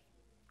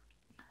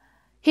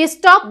He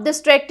stopped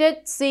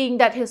distracted, seeing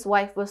that his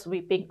wife was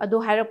weeping. Adu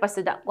haira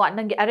pasida ko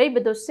nangi aray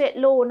bedo set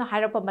lo na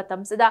haira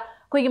pamatam sida.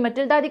 Koy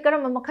Matilda di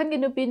karam mamakhan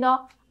gi nupi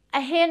no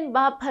ahen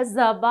ba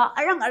phazaba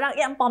arang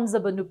yam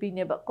pamzaba nupi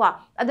ne ba ko.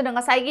 Adu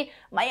nga sai gi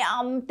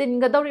mayam tin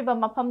ga dori ba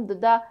mafam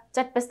duda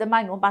chat pes da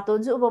mai ngo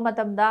baton su bo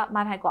matam da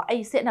man hai ko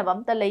ai set na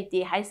bam ta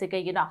leiti hai se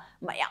kai gi no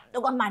mayam do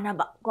ga mana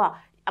ba ko.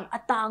 Yam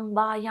atang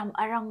ba yam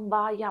arang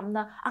ba yam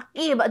na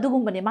aki ba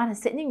dugum ba ne man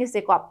setning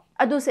se ko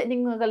adu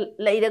setning ga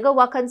leiraga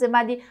wakhan se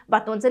madi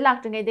baton se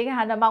lak tngai de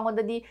hana mangon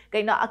da di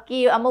kaina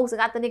aki amau se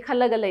gatani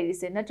khalaga leiri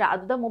se na tra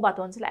adu da mu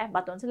baton se la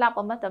baton se la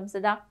pam tam se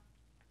da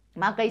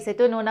ma kai se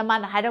to no na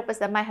man harak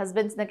pa my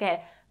husband's na ke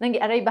nangi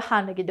arai ba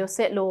hana gi do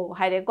set lo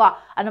haire ko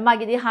anu ma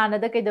gi di hana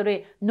da kai dore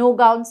no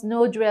gowns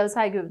no jewels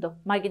hai gi do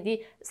ma gi di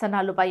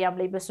sana lu pa yam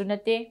lei ba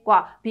sunate ko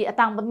pi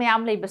atang ba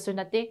mayam lei ba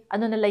sunate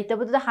anu na leita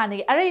bu da hana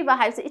gi arai ba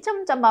hai se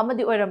icham cham ma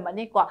di oiram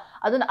mani ko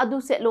adu na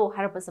adu set lo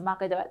har pa ma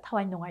kai da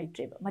thawai nungai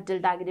tre ba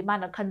Matilda gi di ma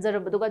na khanjar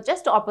bu ga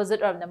just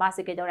opposite of na ma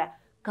se kai dore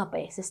kape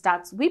se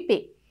starts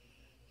weeping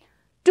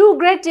Two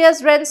great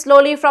tears ran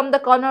slowly from the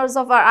corners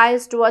of her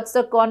eyes towards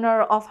the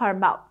corner of her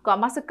mouth. Ko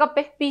masa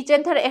kape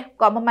pichen thare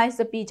ko mamai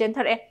se pichen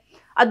thare.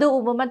 Adu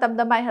ubuma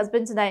tamda my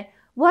husband sinai.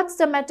 What's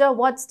the matter?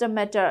 What's the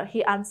matter?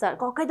 He answered.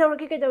 Ko kai daw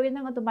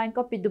nang atu main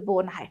ko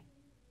pidubon hai.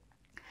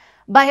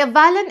 By a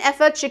valiant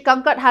effort, she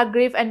conquered her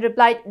grief and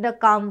replied in a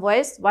calm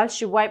voice while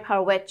she wiped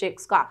her wet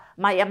cheeks. Ko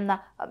mayam na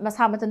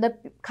masamatanda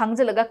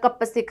khangjilaga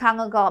kapasi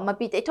khangaga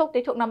mapi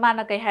teithok na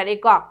mana kai hari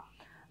ko.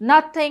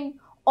 Nothing.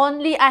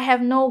 Only I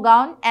have no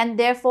gown and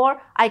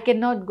therefore I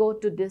cannot go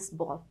to this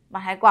ball.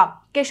 Mahai ko.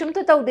 Keshum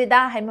to tawde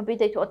da hai mapi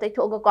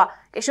teithok ga ko.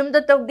 Keshum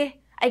to tawde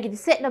ai gi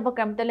set na ba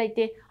kam ta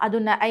laite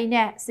aduna ai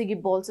ne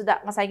sigi ball su da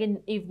ngasai gi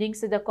evening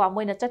su da ko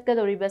moi na chat ka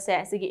dori ba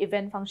se sigi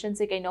event function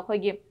se kai no khoi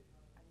gi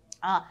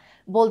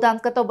ball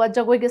dance ka to ba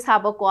jagoi gi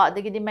saba ko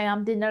adagi di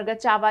mayam dinner ga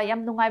chaba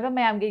yam nungai ba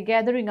mayam gi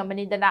gathering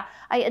amani dana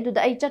ai adu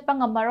da ai chat pa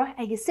ngamaro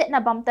ai gi set na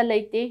bam ta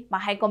laite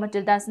mahai ko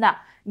Matilda na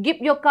give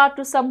your car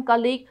to some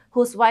colleague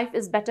whose wife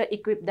is better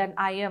equipped than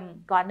I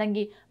am ko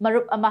nangi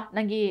marup ama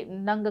nangi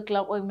nanga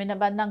club oi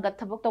minaba nanga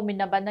thabok to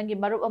minaba nangi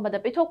marup ama da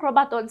pithok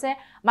roba ton se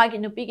magi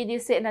nupi gi di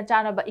se na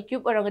chana ba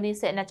equip orangani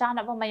se na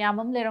chana ba mayam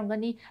am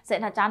lerangani se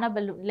na chana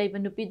ba leiba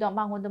nupi do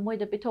mangon da moi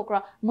da pithok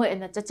ro moi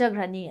na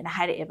chachagrani na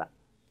haire eba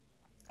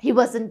He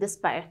wasn't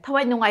despair.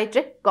 Thawai nungai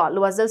tre ko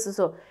Loisels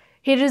so.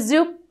 He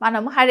resumed,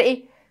 manam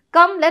harai.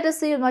 Come, let us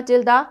see,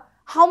 Matilda.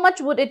 How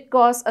much would it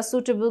cost a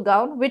suitable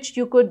gown which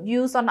you could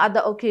use on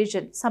other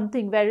occasions?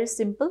 Something very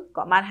simple.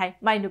 Ko man hai.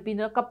 Mai nupi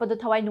na kapado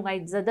thawai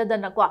nungai zada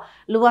na ko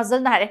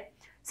Loisels na hare.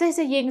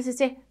 Se yeng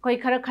se koi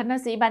khara khana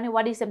si bani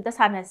wadi semta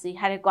sana si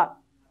hare ko.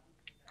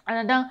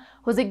 Anadang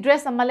huzik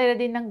dress amale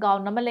redi nang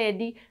gown amale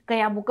redi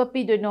kaya muka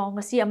pi do no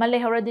ngasi amale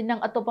horadi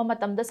nang atopa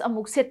matam das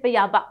amuk set pa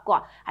yaba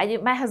ko ai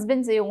my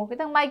husband se yung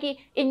kitang mai ki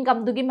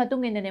income dugi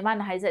matungin ne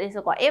man hai zare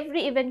so ko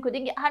every event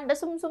kuding handa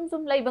sum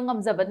lai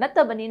bangam zaban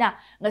natabani na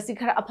ngasi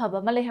khara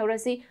aphaba male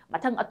horasi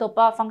mathang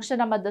atopa function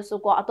amadasu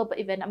ko atopa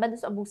event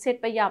amadas amuk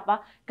set pa yaba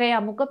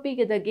kaya muka pi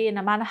gedage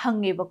na man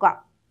hangi ba ko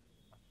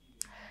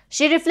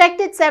She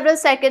reflected several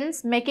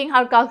seconds, making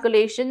her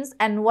calculations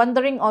and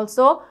wondering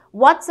also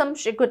what sum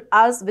she could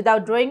ask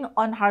without drawing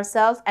on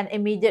herself an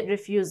immediate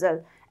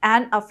refusal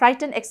and a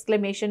frightened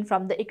exclamation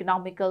from the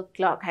economical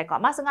clerk. Hai ko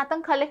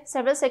masangatang khale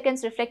several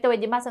seconds reflect away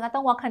di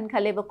masangatang wakhan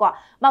khale ba ko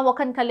ma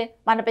wakhan khale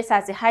mana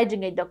paisa se hai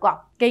jingai da ko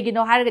kay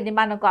gino har ga di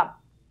mana ko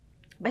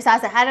paisa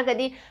se har ga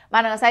di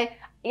mana sai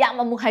yam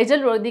amu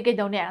haijal rodi ke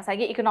done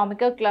asagi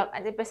economical clerk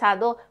ase pesa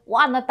do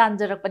wana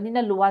tanjarak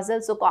panina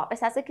Loisels so ko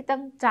pesa se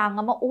kitang chang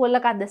ama ola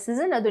kan the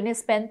season aduni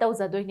spend tau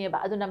za doi ne ba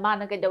aduna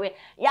mana ke dawe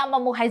yam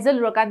amu haijal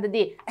ro kan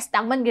di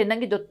astangman ge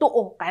nangi do to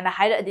o kana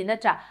haira adina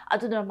cha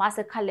aduna ma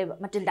se khale ba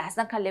Mathilde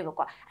na khale ba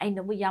ko ai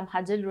no mu yam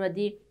hajal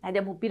rodi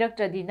ade mu pirak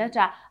tradi na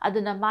cha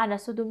aduna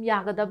mana sudum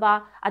yaga da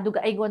ba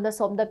aduga ai gonda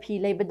somda phi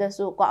leiba da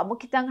su ko amu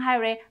kitang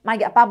haire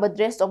magi apamba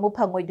dress amu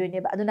phangoi doi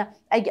ne ba aduna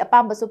ai gi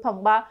apamba su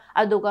phangba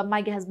aduga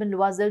magi husband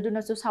Loisel do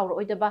na su sauro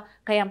oidaba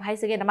kayam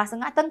haisage na masa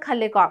ngatang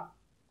khale ko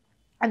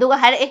aduga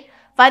hare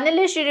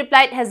finally she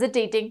replied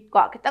hesitating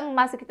ko kitang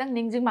masa kitang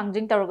ningjing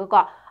mangjing taroga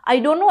ko I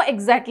don't know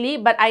exactly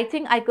but I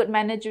think I could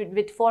manage it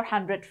with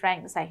 400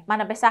 francs ai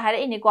mana pesa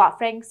hare ini ko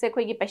francs se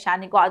khoi gi pesa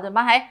ni ko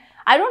aduma hai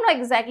I don't know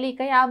exactly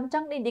kayam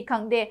chang ni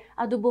dikhang de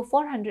adubu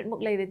 400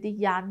 muk leiredi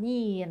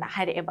yani na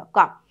hare ba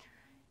ko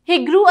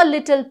he grew a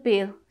little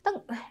pale tang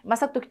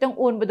masak tu kitang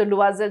on bedo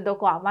Loisel do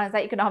ko masa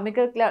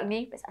economical clerk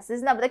ni pesa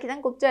sizna bada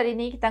kitang kupchari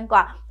ni kitang ko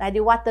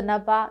adi watna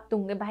ba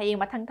tunge ba hayeng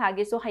mathang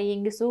thage su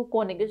hayeng gi su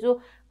ko ne gi su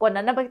ko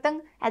na ba kitang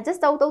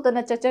adjust tau tau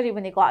na chachari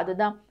bani ko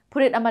aduda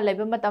purit ama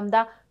laiba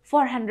matamda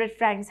 400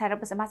 francs hara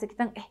pasa masa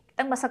kitang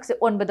kitang masak se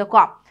on bedo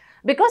ko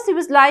because he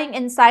was lying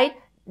inside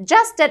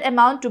just that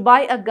amount to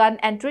buy a gun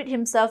and treat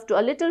himself to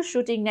a little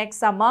shooting next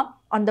summer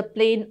on the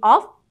plain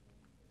of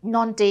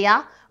Nantea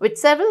with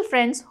several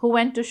friends who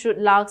went to shoot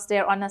larks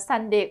there on a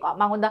Sunday ko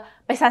mangunda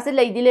paisa se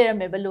lei dile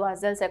rame ba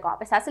Loisel se ko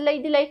paisa se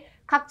lei dile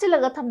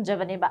khakchalaga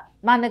thamjabane ba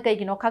mana kai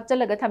kino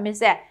khakchalaga thamme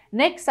se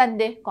next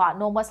Sunday ko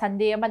noma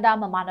Sunday amada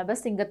mamana ba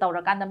singa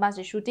tawrakanda ma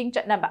se shooting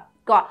chatna ba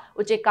ko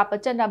uche ka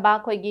pachana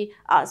ba khoi gi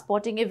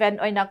sporting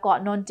event oina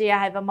ko Nantea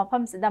haiba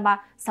mafam sida ma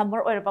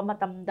summer oira ba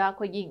matamda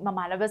khoi gi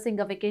mamana ba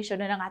singa vacation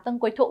na ngatang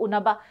koitho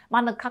una ba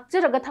mana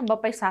khakchalaga thamba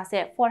paisa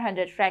se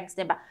 400 francs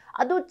ne ba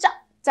adu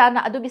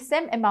chana adugi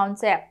same amount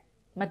se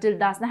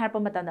Mathilde na harpa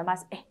matanda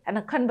mas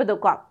ana khanbado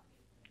ko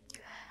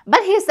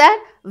but he said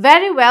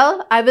very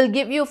well I will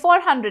give you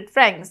 400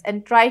 francs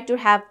and try to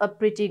have a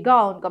pretty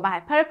gown ko ba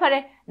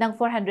pare nang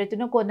 400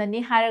 tu no ko na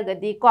ni haraga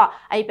di ko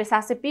ai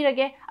pesa se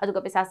pirage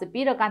aduga pesa se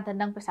pira kan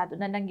tan nang pesa tu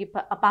na nangi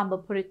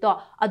apamba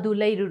purito adu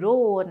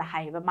leiruro na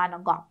haiba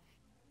manang ko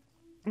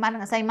mana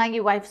ngasai magi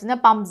wives na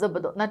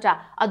pamjabado na cha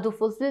adu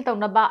fulfill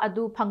tawna ba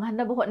adu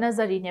phanghanna ba hotna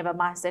jari ne ba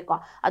ma se ko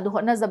adu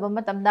hotna jaba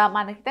matamda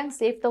mana kitang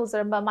save taw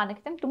zaramba mana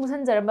kitang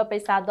tungsan zaramba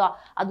paisa do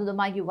adu do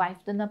magi wife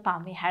do na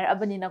pami har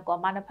abani na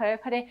ko mana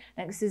phare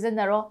nang season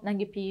na ro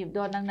nangi pi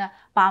do nang na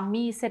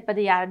pami set pa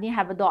de yarani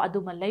ha ba do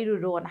adu ma leiru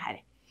ro na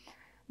hare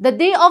The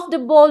day of the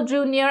ball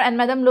drew near and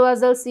Madame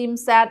Loisel seemed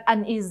sad,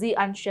 uneasy,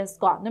 anxious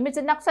ko numit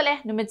sin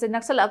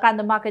naksal akan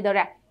da ma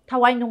kedore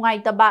Thawai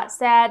nungai taba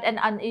sad and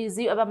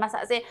uneasy aba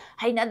masa se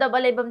haina da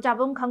balai bam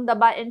chabum khang da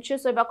ba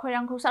anxious aba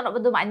khoirang khosan aba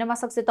du mai na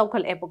masak se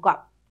tawkhal e ko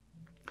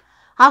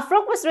Her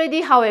frock was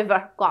ready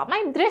however ko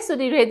my dress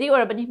udi ready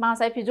or bani ma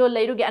sai fijo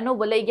leiru ge anu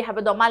bolai ge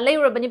haba do ma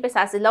leiru bani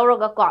pesa se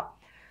lawroga ko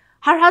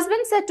Her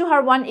husband said to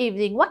her one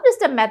evening, "What is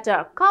the matter?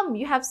 Come,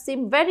 you have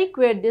seemed very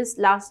queer this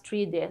last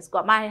 3 days."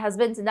 Ko my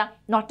husband sina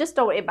noticed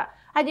to eba.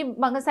 Adi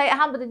mangasai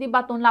aham badi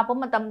baton lapo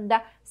matam da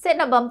set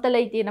na bam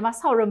talaiti na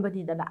masauram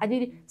bani da na.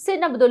 Adi set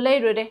na bado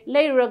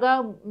leiruraga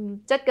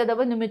chat ka da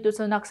ba numitu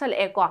so naksal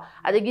e ko.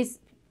 Adi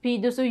pi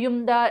du su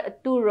yum da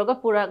turaga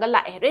puraga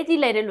la ready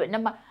leire lu na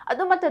ma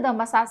adu mata da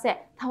masase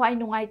thawai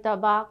nungai ta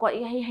ba ko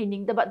hi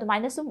haining da ba dumai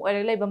na sum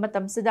oire leiba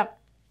matam sida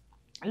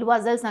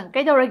Loisels nang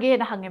kay dawrage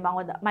na hangi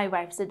mangoda my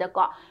wife said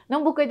ko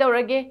nang bu kay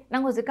dawrage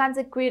nang husikan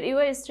se queer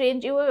iwe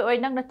strange iwe oy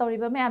nang natori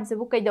ba mayam se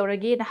bu kay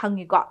dawrage na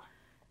hangi ko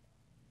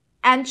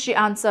and she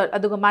answered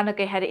aduga mana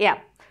kay hari ya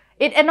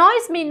it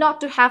annoys me not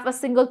to have a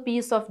single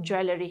piece of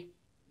jewelry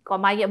ko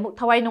mai muk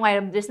thawai nungai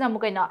ram dress na mu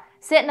kay no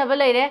set na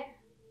ba leire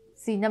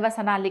sina ba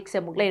sanalik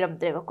se muk leiram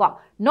tre ba ko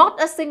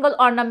not a single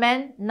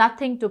ornament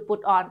nothing to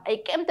put on ai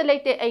kem ta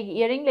leite ai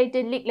earring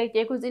leite lik leite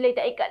kuzi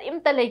leite ai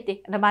karim ta leite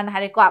na man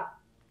hari ko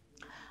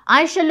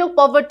I shall look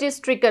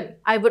poverty-stricken.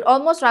 I would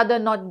almost rather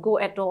not go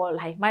at all.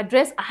 Hai, my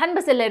dress ahan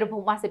ba se lero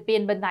phuma se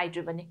pen ba nai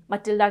dribani.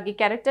 Mathilde ki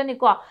character ni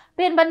ko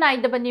pen ba nai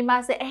dabani ma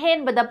se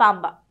ahen ba da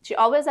pamba. She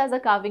always has a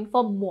carving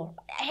for more.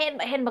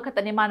 Ahen ba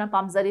katani ma na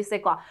pam zari se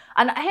ko.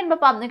 Ana ahen ba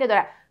pam ne ke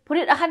dora.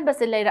 Purit ahan ba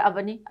se lera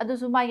abani. Adu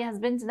su my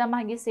husband sina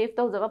ma gi save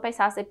to jaba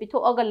paisa se pitho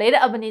oga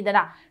lera abani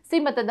dana. Si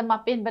mata da ma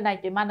pen ba nai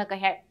te ma na ka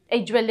hai. Ai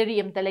jewelry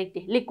am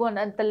talaite.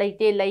 Likon an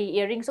talaite lai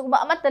earrings so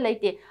ba amat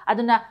talaite.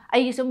 Aduna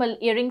ai sumal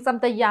earrings am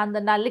ta yan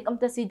dana lik am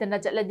ta si dana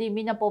jaladi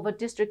mina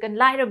poverty stricken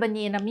laira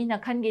bani na mina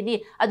khangi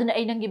ni aduna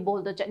ai nangi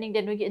bol do chatning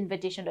den wi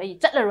invitation ai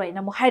chatlaroi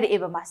na mo haire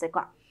eba ma se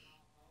ko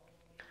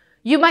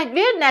You might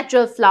wear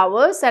natural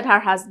flowers, said her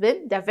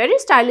husband. They're very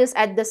stylish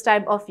at this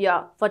time of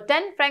year. For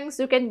 10 francs,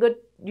 you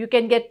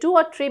can get 2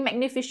 or 3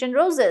 magnificent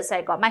roses.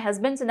 I got my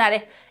husband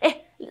scenario.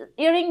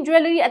 Earring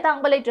jewelry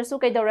atang balay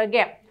trasu kay dorage.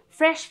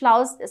 Fresh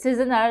flowers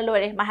seasonal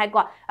lore. Mahai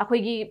ko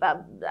akoy gi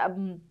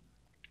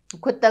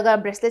Kuttaga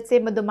bracelet se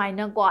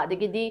madumaina ko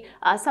adigidi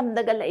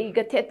samdaga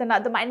laiga thetana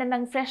adumaina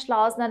nang fresh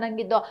laws na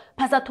nangido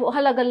phasa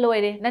thohalaga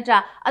loire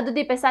natra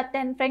adudi pesa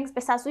 10 francs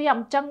pesa su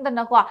yam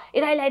changdana ko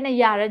irai laina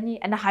yarani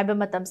ana haiba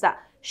matamsa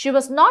she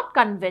was not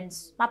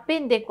convinced ma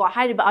pinde ko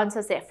haiba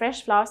answer se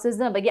fresh flowers is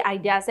na bagi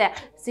idea se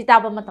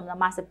sitaba matamna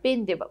ma se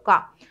pinde ba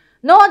ko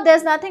no,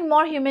 there's nothing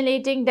more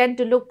humiliating than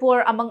to look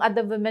poor among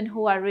other women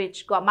who are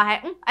rich. Ko mahai,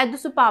 ay do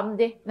supam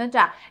de,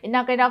 nanta.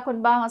 Ina kaya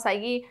kun ba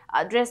ngasagi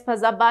dress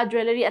pazaba,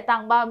 jewelry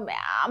atang ba,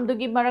 am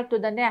dugi marak to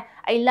dane.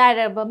 Ay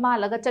lara ba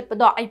malaga chat pa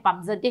do ay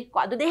pamza de. Ko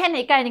ado de hen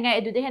ay kaya nga,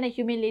 ado de hen ay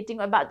humiliating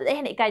ba, ado de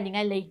hen ay kaya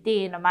nga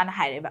late naman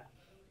hai ba.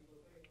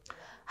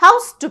 How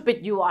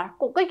stupid you are.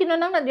 Ko kay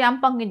kinunang na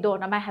diyang pangido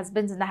na my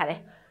husband's na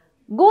hare.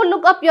 Go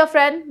look up your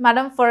friend,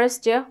 Madame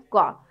Forestier.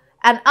 Ko.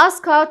 And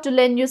ask her to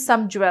lend you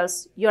some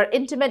jewels. You're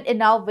intimate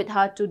enough with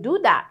her to do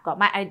that. Ko,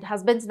 my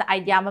husband's na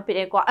idea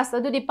mapire ko. Asa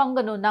do di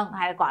pangano nang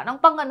hay ko. Nang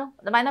pangano,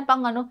 damay nang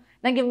pangano.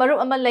 Nang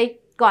gimarup amalay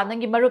ko. Nang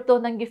gimarup to,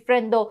 nang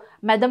gifriend do.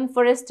 Madame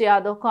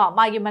Forestier do ko.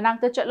 Magi manang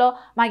to chatlo.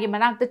 Magi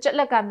manang to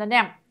chatla kan na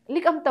nem.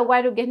 Likam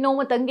tawai ro ge no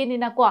matang gini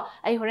na ko.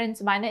 Ay horen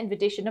sa mana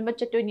invitation na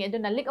matchato ni ado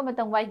na likam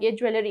matang wai ge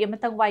jewelry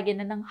matang wai ge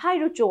na nang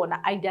hayro cho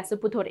na idea sa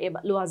putor eba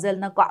Loisel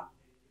na ko.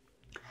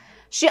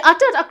 She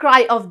uttered a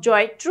cry of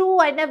joy.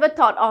 True, I never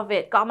thought of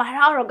it. Ka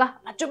mahararoga,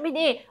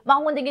 machumini,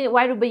 mahundigi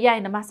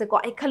wairubayay na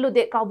masako, ay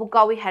kalude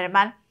kaubukawi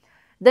herman.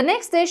 The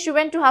next day, she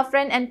went to her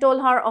friend and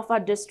told her of her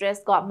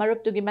distress. Ka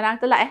marup tugi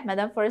managtala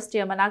Madame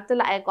Forestier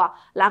managtala ka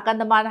lakan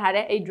naman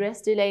hare ay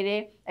dress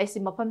dilay ay si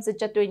mapam sa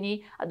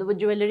chatoyni adu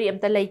jewelry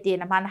amta laite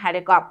naman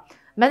hare ka.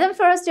 Madame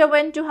Forestier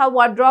went to her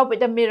wardrobe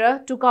with a mirror,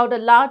 took out a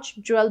large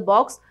jewel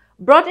box,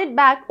 brought it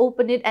back,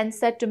 opened it, and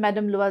said to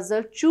Madame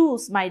Loisel,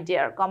 "Choose, my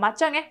dear." Ko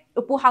machang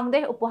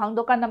upuhang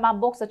do kan nama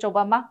box sa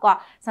chobama ko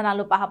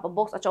sanalo pa hapa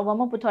box sa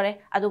chobama putore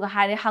aduga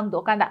hare hang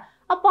do kan da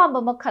apamba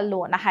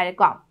makalo na hare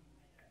ko.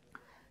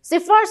 She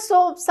first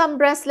saw some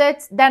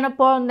bracelets, then a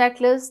pearl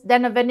necklace,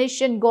 then a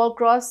Venetian gold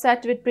cross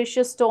set with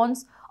precious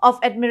stones of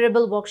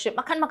admirable workmanship.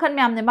 Makan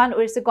myam ne man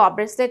uri se ko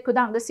bracelet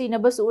kudang da sina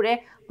bas ure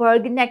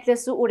pearl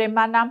necklace su ure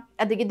mana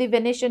adigi di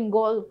Venetian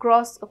gold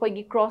cross ko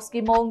gi cross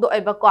gi mong do ai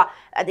ba ko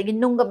adigi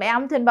nunga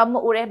myam ten ba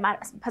mo ure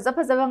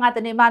phaza nga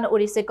tane man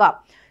uri se ko.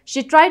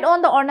 She tried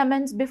on the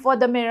ornaments before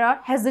the mirror,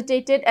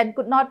 hesitated and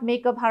could not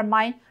make up her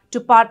mind to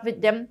part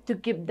with them, to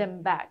give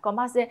them back. Ko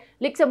ma se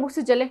lik sa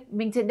muksu jale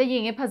mingchen da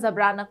yinge phaza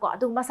bra na ko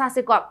adu masa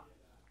se ko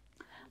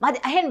madi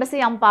ahen base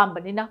yam pam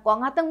bani na ko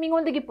ngatang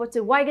mingon dagi pot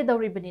se wai ga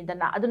dawri bani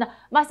dana aduna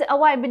mase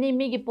awai bani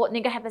mi gi pot ni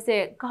ga ha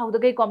se ka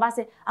hawda gai ko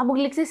mase amug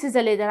likse si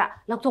jale dara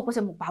lakthok ko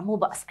se mu pamu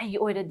ba as ai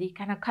oira di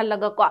kana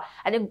khallaga ko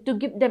and to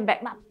give them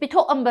back ma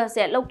pithok amba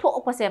se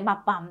lakthok ko se ma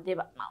pam de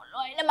ba ma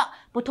loina ma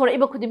puthora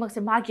iba khudi mak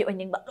se ma gi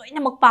oining ba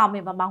loina mak pam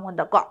me ba mangon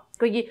da ko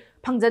gi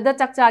phangjada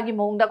chakcha gi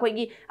mong da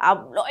gi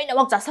loina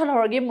mak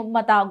chasalor gi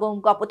mata gom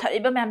ko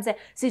puthari ba mem se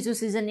sisu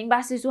seasoning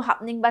ba sisu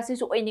hapning ba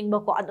sisu oining ba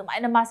ko aduma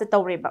ina ma se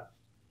tawre ba.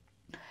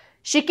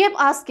 She kept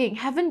asking,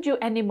 "Haven't you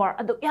any more?"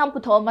 Adu yam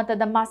putho mata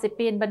da ma se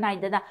pen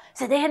banai da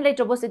se dehen lay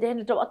trobo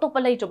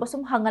atopa lay trobo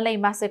sum hangalay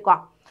ma se ko.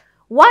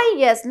 Why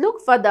yes,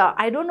 look further.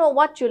 I don't know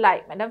what you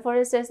like. Madame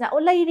Forestier says na o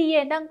lay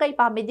riye nang kay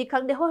pamidi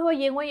khang de hoy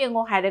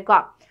yengo hare ko.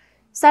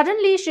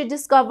 Suddenly, she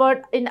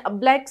discovered in a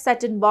black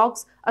satin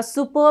box a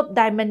superb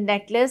diamond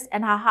necklace,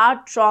 and her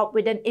heart throbbed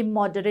with an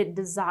immoderate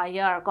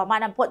desire. Ko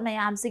manam pot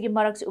mayam sige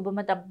marak si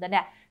ubamatam da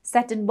na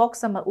satin box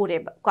sama ure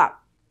ko.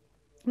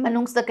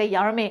 Manung sa kay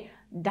yarme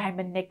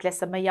diamond necklace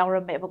sama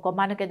yarme ko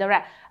mana kay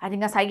dara ani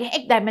nga sai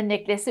ek diamond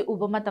necklace si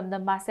ubamatam da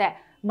mase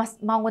mas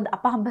mangon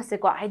apamba se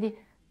ko ai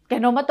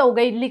keno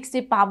matogay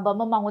liksi pamba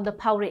mamangon da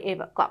power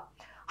eba ko.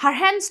 Her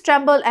hands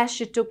trembled as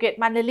she took it.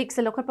 Manilik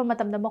sa lokot pa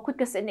matam da makut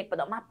kasi nik pa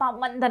do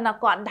mapamanda na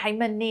ko ang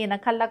diamond ni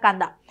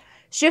nakalakanda.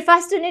 She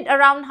fastened it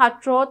around her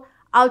throat,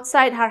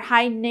 outside her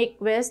high neck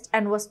waist,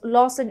 and was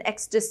lost in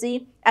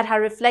ecstasy at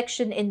her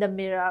reflection in the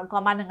mirror. Ko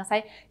mana nga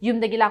say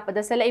yum dagilak pa da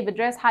sala iba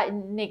dress high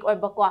neck or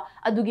bakwa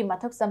adugi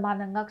mathak sa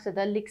mana ngak sa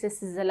da lik sa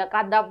sizala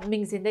kada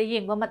mingsin da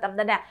yeng ba matam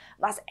da na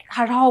mas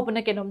haraw pa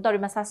na kenom tori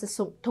masa sa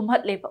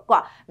thumat le pa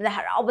ko na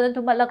haraw pa na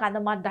thumat la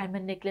kada ma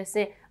diamond necklace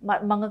se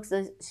mangak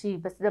sa si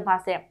bas da ma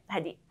se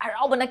hadi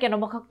haraw pa na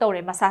kenom makak tori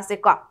masa se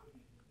ko.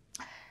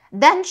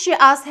 Then she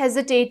asked,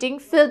 hesitating,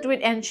 filled with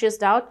anxious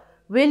doubt,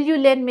 "Will you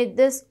lend me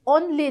this?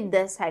 Only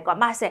this?" Hai ko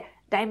mase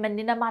diamond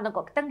ni naman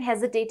ko kitang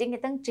hesitating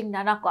itang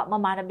chingna na ko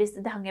mama na bis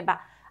da hange ba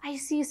ai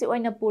si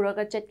oina pura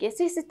ka chat ke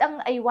si tang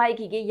ai wai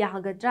ki ge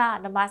yaga dra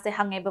na mase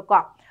hange ba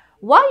ko.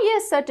 Why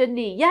yes,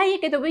 certainly ya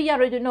ye ke to we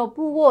ya ro no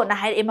pu wo na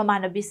hai e mama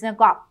na bis na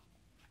ko.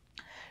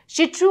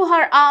 She threw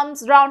her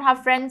arms round her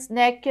friend's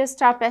neck,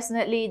 kissed her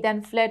passionately,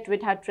 then fled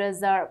with her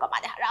treasure. Ko ma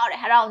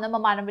harau na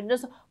mama na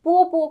bis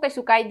pu kay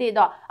sukay de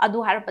do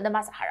adu harap pa da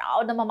mas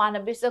harau na mama na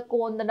bis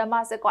ko na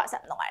mas ko sa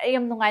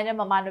nungai na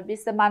mama na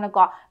bis man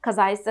ko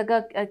kazai sa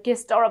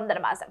kiss toram da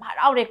mas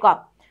harau re ko.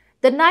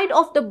 The night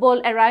of the ball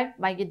arrived.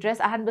 My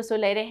dress ahan ba so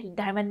lere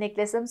diamond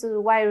necklace am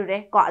su wai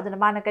re ko adu na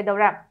man kay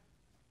dawra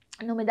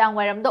numidang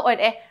waram do or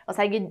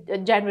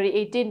January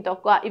 18 to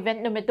ko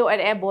event numito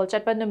ball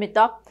chat pa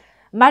numito.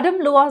 Madame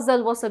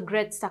Loisel was a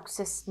great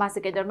success.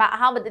 Masikeder ma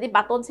ahamad di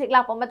baton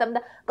sekla pa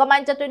matamda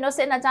kamain chatoy no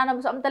se na chana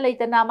mo amta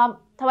leita na ma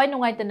thawai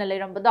nungay tan na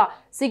leiram bado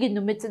sige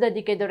numit sida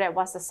di kedore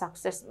was a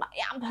success ma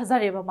yam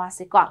phazare ba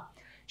masika.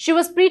 She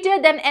was prettier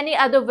than any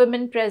other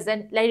women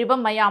present. Lairiba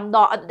mayam do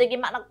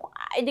adudagi mana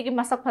idigi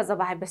masak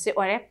phazaba hai base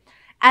ore.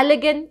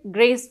 Elegant,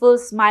 graceful,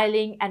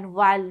 smiling, and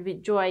wild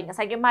with joy.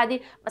 Ngasagi madi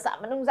masa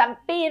manung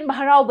zampin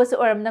baharaw ba sa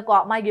oram na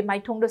ko magi may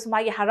thong do sa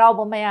magi haraw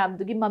ba mayam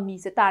dugi mami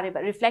sa tare ba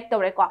reflect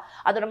ore ko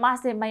adura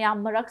mas mayam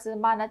marak sa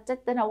mana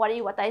chatta na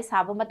wari watay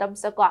sabo matam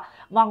sa ko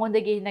mangon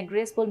dagi na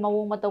graceful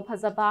mawong mataw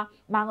phazaba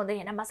mangon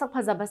dagi na masak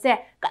phazaba se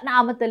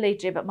kana matalay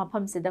tre ba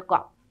mapham sida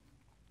ko.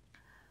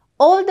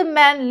 All the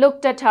men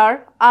looked at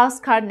her,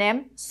 asked her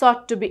name,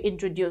 sought to be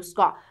introduced.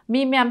 Ko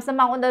mi miyam sa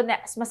mangon da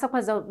masak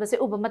phazab base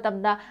uba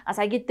matam da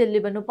asagi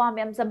tiliba no pa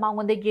miyam sa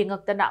mangon da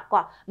gingak ta na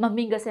ko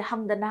maminga se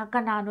hangda na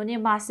kanano ni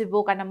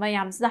masibo kana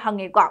mayam sa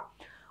hangi ko.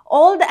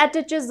 All the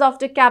attaches of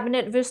the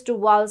cabinet wished to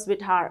waltz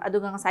with her.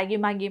 Adugang asagi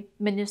magi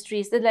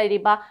ministries da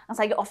lairiba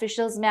asagi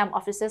officials mayam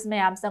officers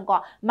mayam sang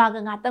ko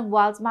magangatang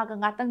waltz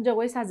magangatang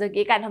jawai sa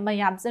jagi kana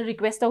mayam sa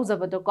request taw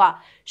zabado ko.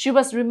 She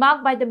was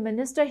remarked by the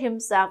minister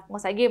himself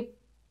asagi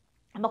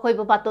makoy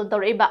babaton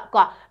toriba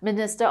ko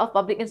Minister of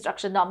Public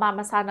Instruction no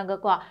mama sananga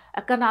ko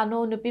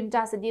kanano nupim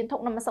cha sa din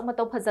thok na masak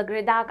mataw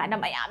phazagreda kana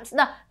mayam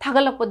na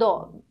thagalak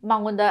podo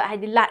mangonda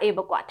haidi lae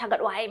ba ko thagat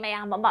wai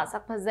mayam ma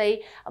sak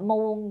phazai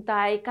mawong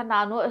tai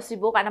kanano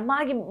asibo kana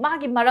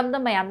magi maram da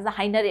mayam sa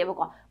hainare ba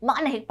ko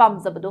mana hek pam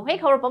zabado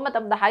hek hor pa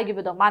matam da haigi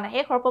bodo mana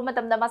hek hor pa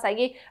matam da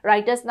masagi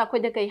writers na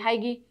khoida kai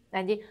haigi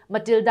nandi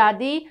Matilda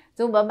di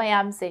zumba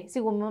mayam se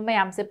sigum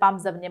mayam se pam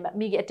zabne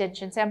mi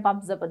attention sem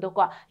pam zabado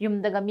ko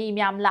yum daga mi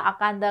myam la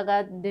kanda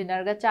ga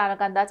dinner ga chara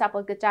kanda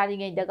chapot ga chari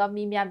ngai daga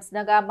mi myam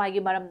snaga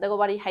magi maram daga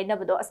wari haina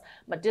bado as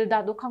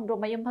Matilda do khangro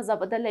mayam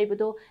phazabada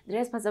leibado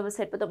dress phazaba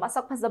set bado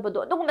masak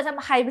phazabado dugum basam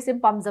haibe sim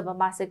pam zaba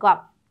mase ko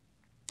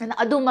and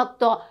adumak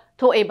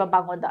to eba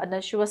bangoda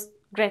and she was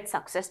great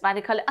success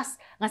mani khale as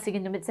ngasigi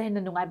numit sa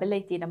hinunungai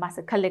belaiti na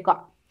masa khale ko.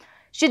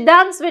 She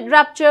danced with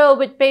rapture,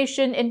 with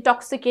passion,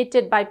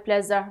 intoxicated by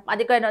pleasure.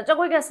 Madi ko no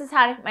jagoi ga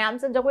sare mayam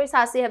sa jagoi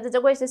sa si have the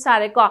jagoi sa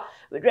sare ko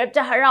with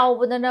rapture harao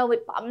budana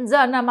with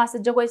pamza na mas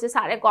jagoi sa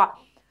sare ko.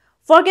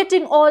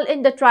 Forgetting all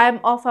in the triumph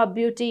of her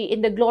beauty,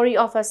 in the glory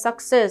of her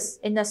success,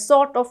 in a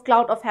sort of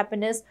cloud of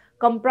happiness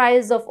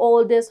comprised of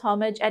all this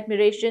homage,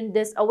 admiration,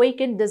 this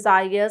awakened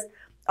desires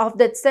of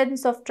that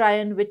sense of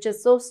triumph which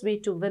is so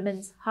sweet to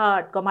women's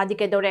heart. Ko madi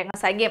ke dore nga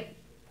sagi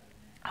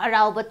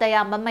haraw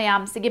bataya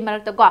mamayam sige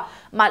marakta ko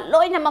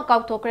maloy na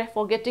makautokre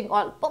forgetting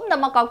all pum na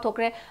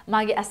makautokre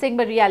magi aseng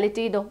ba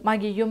reality do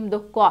magi yum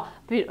do ko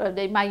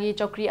de magi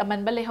chokri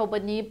aman bale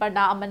hobani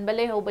parda aman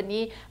bale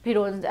hobani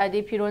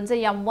phiron se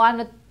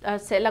yamwan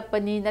selak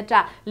pani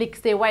natra lik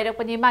se wai rak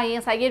pani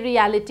magi sagi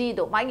reality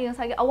do magi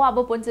sagi awa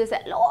ba pon se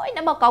loy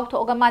na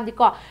makautoga madi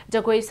ko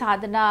jagoi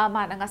sadana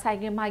mana nga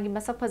sagi magi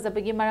masak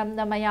phazabagi maram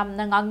na mayam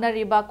na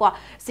ngangnariba ko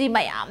si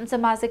mayam sa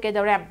ma se ke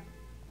daram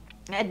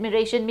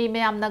admiration mi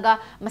mayam naga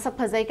masak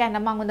phazai ka na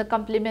manguna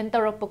compliment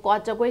torok po ko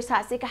jagoi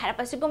sa si ka harap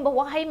sigum ba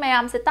wahay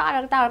mayam se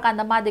tarak kan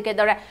da ma de ke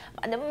dore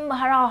madam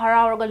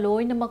haraw ga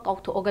loy na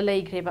makautho ga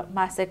lay greba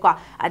ma se ko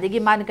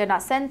adigi man ka na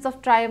sense of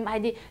triumph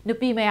haidi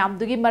nupi mayam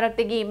dugi marak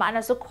tegi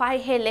mana su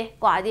khwai hele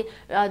ko adi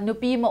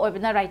nupi ma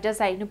oibna writer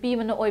sai nupi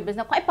ma no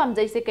oibna khwai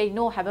pamjai se kai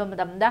no haba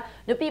madam da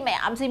nupi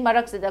mayam si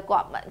marak se da ko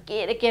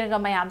ke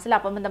ga mayam se la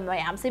pa madam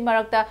mayam si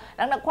marak ta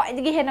nang na khwai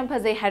digi henam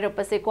phazai harap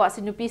pa se ko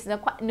si nupi se na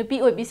nupi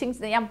oibi sing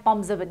se yam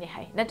pamzabani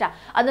hai nata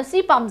ana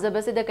si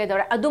pamzaba se da kai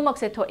dora adumak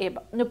se tho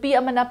eba nupi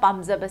amana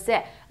pamzaba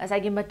se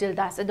asagi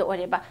Matilda se do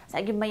oreba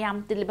sagi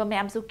mayam tiliba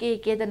mayam su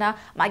ke dana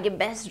magi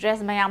best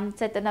dress mayam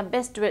se dana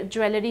best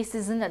jewelry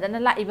season dana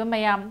la iba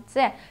mayam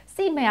se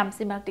si mayam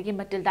si maktigi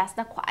Matilda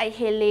na khwai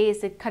hele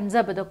se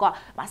khanjaba do ko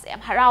ma se am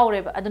harau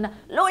reba aduna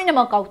loina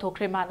ma kau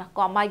thokre mana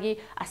ko magi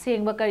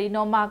aseng ba kari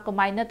no ma ko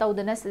maina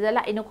tawdana se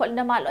la ino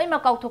kholna ma loina ma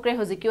kau thokre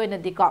hojiki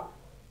oina diko.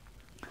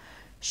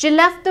 She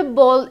left the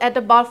ball at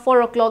about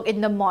 4 o'clock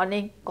in the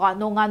morning. Ko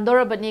nungan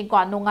dorabani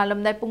ko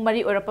nungalam dai pung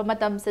mari orapa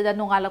matam se da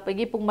nungalak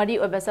pagi pung mari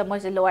obasa mo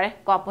se lore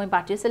ko point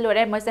party se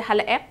lore mo se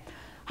halae.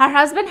 Her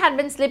husband had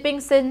been sleeping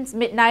since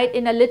midnight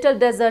in a little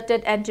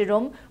deserted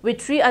anteroom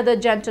with 3 other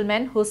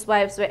gentlemen whose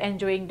wives were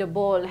enjoying the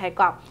ball. Hai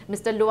ko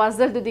Mr.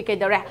 Loisel du di kai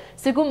dore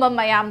sigumba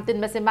mayam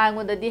tin mase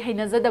mangun da di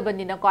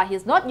hainazadabani na ko he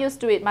is not used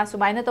to it ma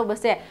sumaina to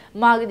base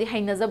ma di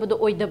hainazabadu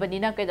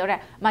oidabani na kai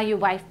dore ma you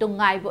wife to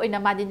ngai bo ina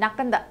ma di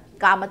nakanda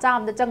ka ma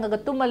cham da changa ga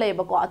tumale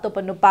ba ko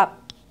atopa nupa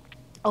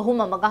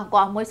ahuma maga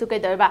ko moi su kai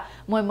ba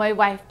moi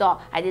wife to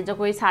adi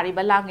jagoi sari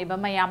ba langi ba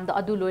mayam do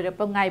adu loira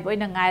pa ngai boi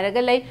na ngai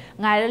raga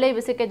lei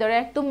bise kai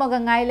dore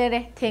tumaga ngai le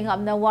re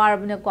thengam na war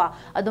bna ko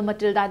adu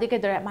Matilda di kai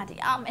dore ma di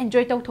am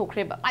enjoy to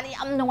thokre ba ma di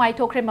am ngai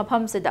thokre ma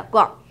pham se da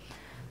ko.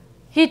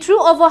 He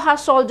threw over her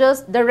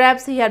shoulders the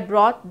wraps he had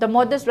brought, the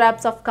modest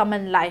wraps of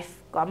common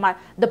life,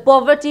 the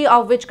poverty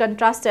of which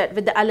contrasted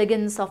with the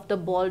elegance of the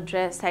ball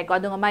dress. Hai ko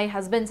my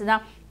husband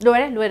na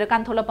loira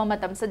kan thola pa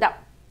matam se da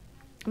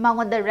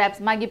Mangon the reps,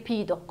 Maggie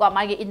Pido,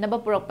 Maggie in number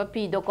proper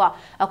Pido,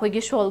 a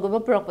quick shawl go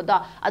proper.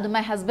 Adu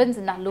my husband's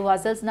na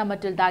Loisels na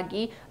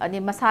Mathilde and the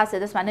Massas,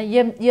 this man,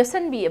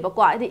 Yesan be a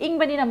boqua, the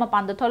Ingbanina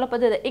Mapanda Tolapa,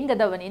 the Inga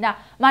Davanina,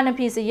 Mana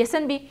Piece,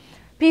 Yesan be.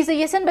 Piece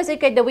Yesan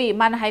basically the way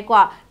man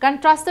haikwa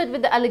contrasted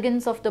with the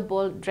elegance of the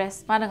bold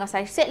dress.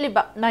 Manangasai setly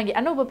ba nagi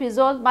anoba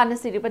pizol,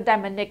 manasiri ba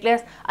diamond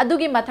necklace,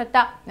 adugi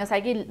matakta,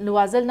 nasagi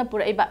Loisel na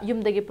pura iba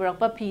yumdagi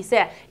purakpa piece,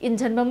 in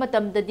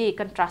matam the day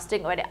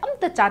contrasting or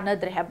the chana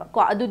drehab,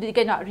 qua adudi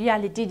kana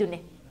reality dune.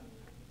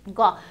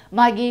 Go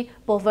Maggie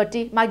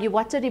poverty, Maggie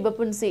water riba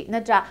punsi,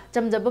 natra,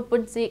 jamjaba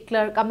punsi,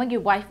 clerk,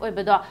 amagi wife or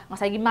bedo,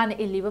 Masagi man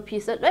illiva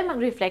piece, let mag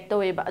reflect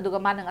away, but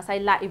Adugaman as I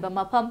la iba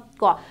mapam,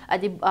 go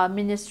at the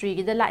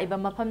ministry, the la iba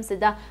mapam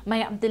seda, my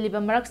am deliver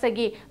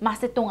maraksagi,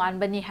 masetong an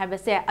bani have a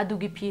say,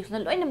 adugi piece, no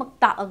in a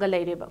makta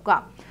agalay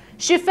go.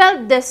 She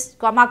felt this,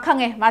 go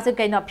makange,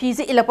 masakana, piece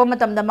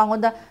ilapomatam the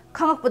mangoda,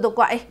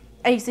 kangapodokwa,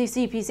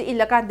 ACC, piece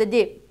ilakan the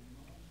day.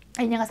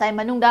 Ay nga say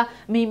manungda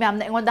mi ma'am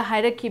na ingon da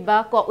hire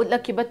kiba ko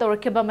utla kiba tor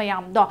kiba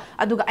mayam do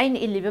aduga ay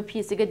ni iliba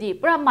pisi gadi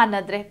pra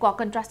manadre ko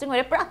contrasting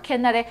ore pra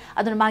kenare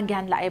adun ma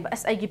gyan laib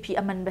as ay gipi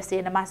aman base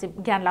na masi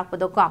gyan lak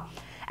podo ko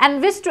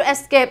and wish to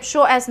escape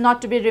so as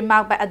not to be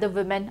remarked by other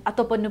women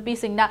atopo nupi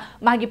sing na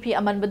magi pi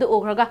aman badu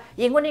ograga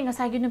yengon nga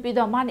say nupi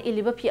do man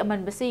iliba pi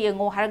aman base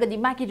yengo harga di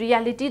maki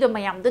reality do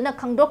mayam do na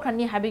khangdok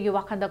khani habi gi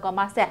wakhanda ko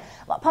ma se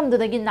pham do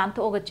dagi nan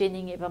to oga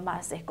chening e ba ma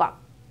se ko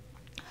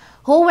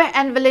who were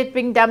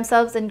enveloping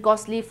themselves in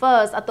costly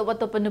furs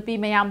atopa nupi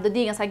mayam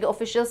dudi ngasai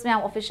officials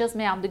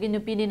mayam dugi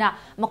nupi nina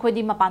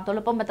makhodi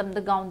mapantolo pa matam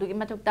da gown dugi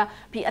matukta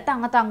pi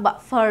atang ba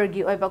fur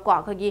gi oi ba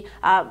kwa khagi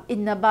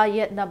inna ba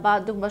yet na ba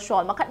dung ba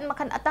shawl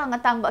makan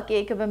atang ba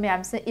ke ba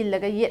mayam se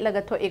illaga yet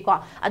laga thoi ko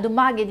adu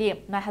magi di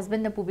my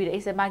husband na pubi re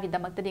se magi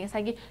damak ta ding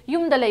sagi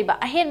yum da leiba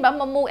ahen ba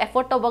mamu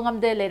effort to bangam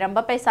de leiram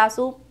ba paisa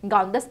su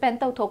gown da spend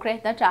to thokre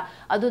na tra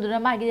adu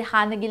duna magi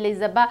hanagi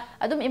leizaba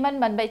adum iman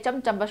man bai cham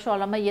ba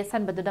shawl ma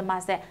yesan ba da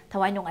mase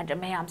thawai nong andre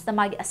mayam sa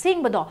magi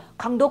asing bado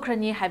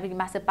khangdokrani having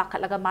mase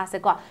pakhalaga mase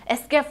ko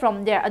escape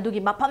from there adugi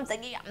mapam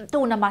sagi yam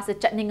tu na mase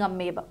chatningam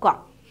me ba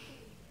ko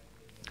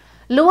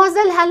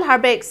Loisel held her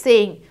back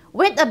saying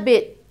wait a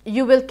bit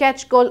you will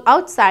catch call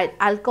outside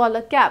I'll call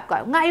a cab ko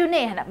ngayo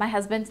ne hana my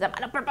husband sa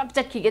mana prap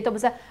chat ki to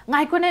basa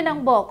ngai ko ne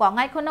nang bo ko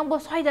ngai ko nang bo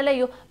soi da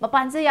layo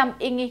mapan se yam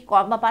ingi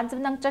ko mapan se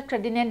nang chat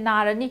kradine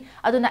narani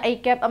aduna ai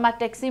cab ama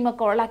taxi ma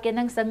ko la ke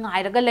nang sa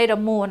ngai raga leira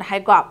mon hai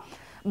ko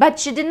but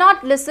she did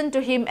not listen to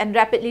him and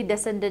rapidly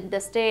descended the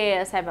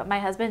stairs. My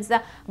husband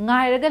said,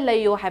 "Ngai raga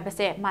layo hai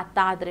base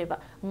mata dreba.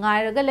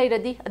 Ngai raga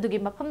layradi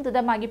adugi mapam tu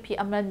da magi pi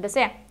amran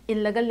base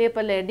illaga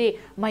lepa lerdi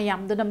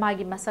mayam tu da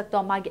magi masak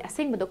to magi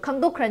asing bado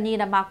khangdo krani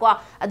na makwa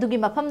adugi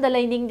mapam da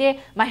laining de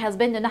my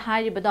husband na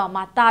hari bado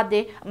mata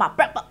de ma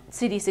prap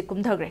siri se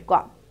kumthagre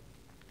ko."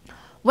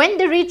 When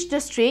they reached the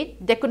street,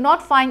 they could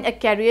not find a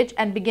carriage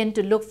and began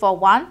to look for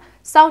one,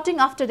 shouting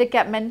after the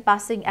cabman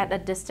passing at a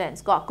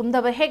distance. Ko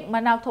kumda ba hek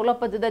manaw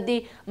tholapa da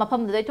di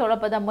mapam da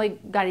tholapa da moi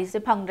gari se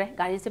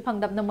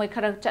phangdam na moi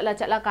khara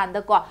chala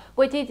kanda ko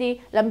koi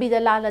ti lambi da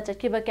la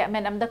chatkiba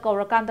cabman amda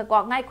ko kanda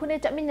ko ngai khune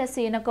chamin na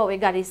si na ko e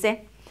gari se.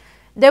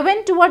 They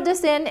went toward the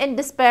scene in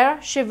despair,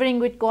 shivering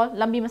with cold.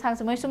 Lambi masang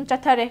sa moi sum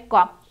chathare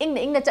ko ing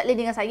na chatli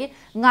dinga sagi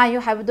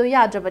ngayo habdo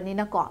yadrabani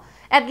na ko.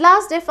 At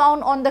last they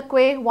found on the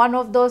quay one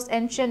of those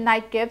ancient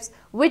nightcaps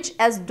which,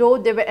 as though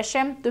they were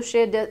ashamed to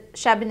share their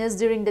shabbiness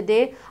during the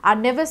day, are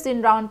never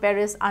seen round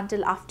Paris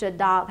until after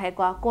dark.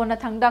 Kona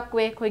thangda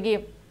quay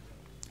khoigi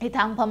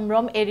hitang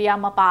pamrom area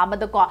mapa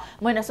amada ko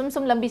moina sum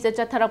lambi se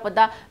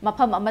chatharapada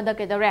mafam amada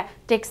kedare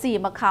taxi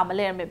makha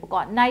male me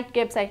ko night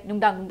cab sai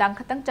nungdang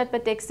khatang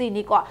chatpa taxi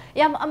ni ko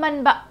yam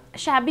aman ba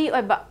shabby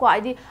oi ba ko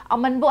idi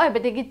aman bo oi ba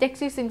gi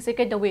taxi sing se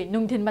kedawe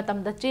nungthin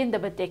matam da chen da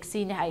ba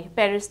taxi ni hai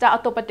Paris ta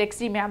atopa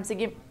taxi me am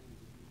sigi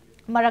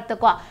marakta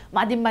ko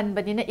madi man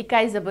badina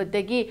ikai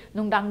zabadagi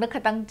nungdang da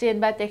khatang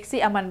chen ba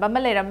taxi aman ba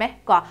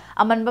malerame ko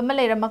aman ba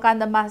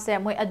maleramakanda ma se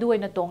moi adu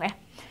na tong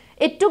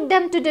It took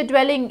them to the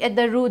dwelling at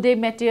the Rue des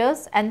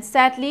Métiers, and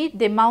sadly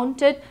they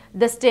mounted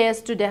the stairs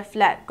to their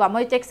flat. Ko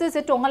moi taxi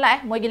se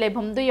tongala moi gi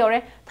leibham du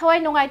yore thawai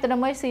nongai ta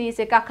moi siri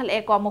se kakhal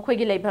e ko mo khoi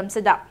gi leibham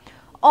se da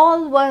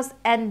all was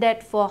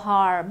ended for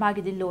her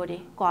magi di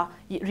lori ko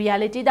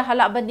reality da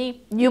hala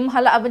bani yum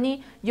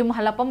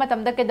hala pa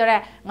matam da ke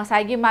dore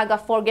ngasai gi maga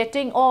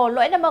forgetting all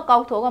loina ma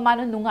kau tho ga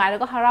manu nungai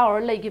ga hara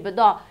or lei gi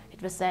bedo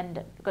it was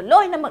ended ko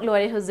loina mak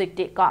lori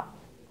huzikti ko.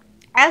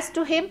 As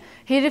to him,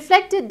 he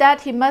reflected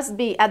that he must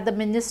be at the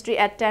ministry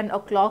at 10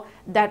 o'clock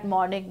that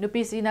morning.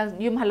 Nupi sina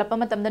yum halapa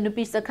matam da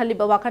nupi sa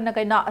khaliba wakan na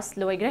kay na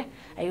asloigre.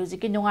 Ay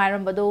huziki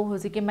nungayram ba do,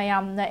 huziki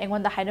mayam na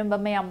engwan da hayram ba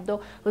mayam do,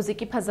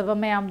 huziki phazaba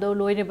mayam do,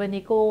 loire ba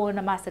ni ko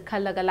na masa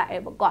khalaga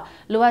lae ba ko.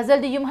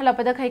 Loisel di yum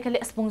halapa da kay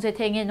khali aspung se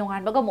thenge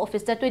nungan ba mo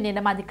office ta twini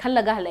na madi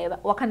khalaga hale ba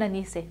wakan na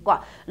ni se ko.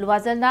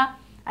 Loisel na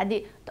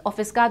adi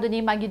office ka do ni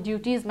magi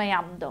duties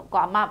mayam do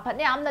ko ma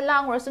phane am na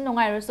lang rasu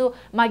nungai rasu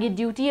magi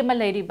duty ma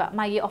leiri ba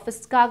magi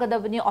office ka ga da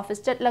bani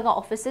office chat laga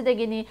office se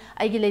degi ni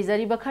ai gi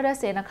leizari ba khara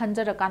se na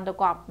khanjara kan do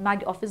ko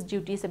magi office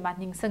duty se ma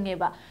ning sange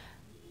ba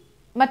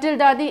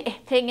Matilda di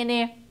thenge ne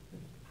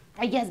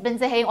ai husband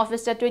se hang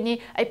office chatwini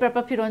ai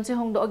proper phiron se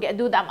hong do ge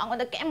adu da mangon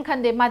da kem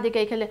khan de ma de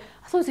kai khale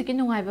so si ki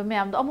nungai ba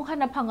mayam do amu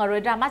khana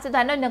phangaroi da ma se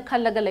da na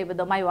khal laga leiba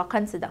do mai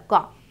wakhan se da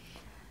ko.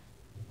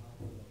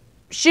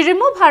 She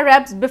removed her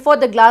wraps before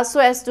the glass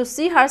so as to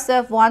see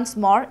herself once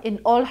more in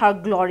all her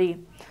glory.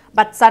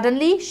 But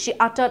suddenly she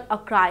uttered a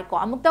cry ko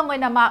amuktang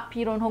oina ma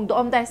phiron hong do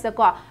dai sa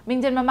ko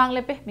mingjen mamang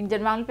lepe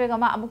ga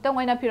ma amuktang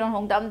oina phiron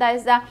hong dam dai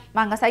sa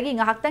ma nga sagi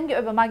nga haktang gi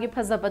oba ma gi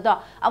phajaba do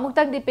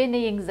amuktang di pe ne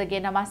yeng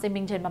jage na ma se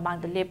mingjen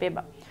mamang de lepe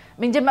ba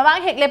mingjen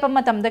mamang hek lepa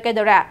matam da kai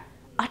dora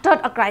uttered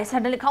a cry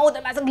suddenly khau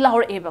da ma sang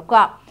laur e ba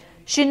ko.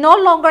 She no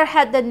longer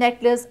had the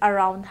necklace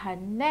around her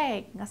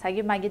neck. Nga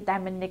sagi ma gi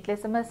diamond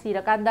necklace ma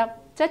sira kanda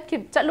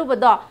chatlu ba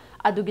do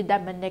adu gi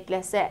diamond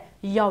necklace se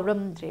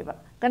yawram dreba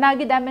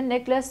kanagi diamond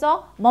necklace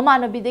so mama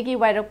no bidegi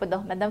wairak pado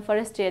Madame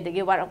Forestier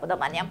degi wairak pado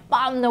man yam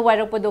pam no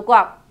wairak pado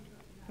ko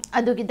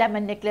adu gi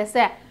diamond necklace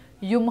se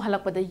yum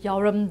halak pado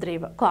yawram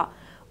dreba ko.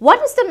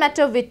 What is the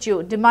matter with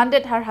you?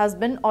 Demanded her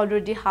husband,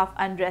 already half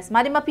undressed.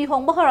 Mari mapi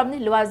hong bo haram ni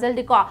Loisel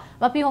di ko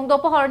mapi hong do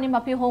po har ni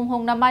mapi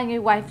hong na mai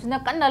wife na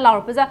kan na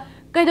laur pa ja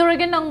kai do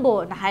rege nang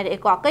bo na haire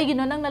ko kai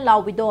gino nang na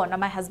law bido na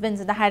my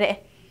husband na haire.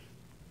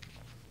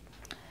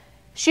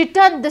 She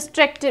turned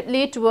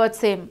distractedly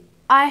towards him.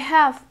 I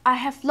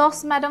have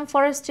lost Madame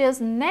Forestier's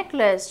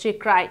necklace, she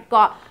cried.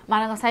 Ko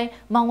manang say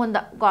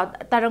mangonda ko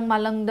tarang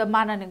malang da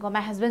mana ni ko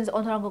my husband's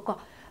on ko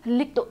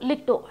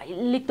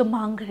likto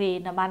mangre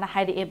na mana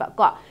haide eba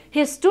ko.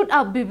 He stood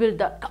up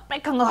bewildered.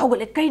 Kapay kang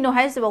hawale kay no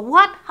haise ba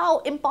what how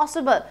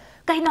impossible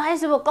kay no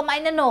haise ba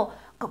kamay na no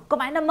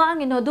kamay na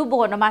mangino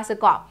dubo na masa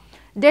ko.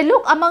 They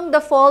looked among the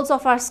folds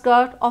of her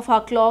skirt, of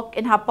her cloak,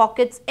 in her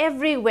pockets,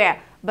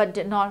 everywhere, but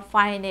did not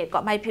find it.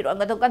 Ko may piro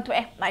nga dogan to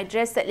my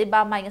dress set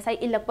liba may nga say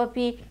ilak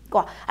papi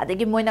ko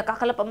adagi moy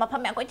nakakalap pa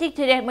mapamya ko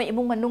tire mo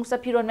imong manung sa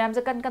piro ma'am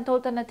sa kan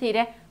tota na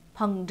tire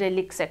pang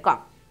relic se ko.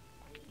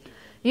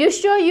 You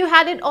sure you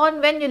had it on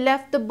when you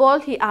left the ball?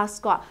 He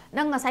asked ko.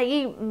 Nang nga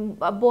say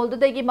ball do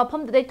dagi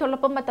mapam do day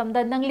tolop matam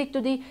da nang lik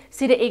to di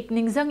sira ik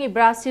ningzang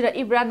ibra sira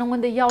ibra nung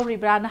wanda yaw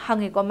ibra na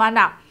hangi ko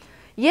mana.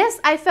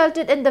 Yes, I felt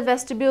it in the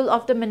vestibule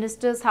of the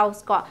minister's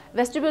house ko.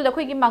 Vestibule da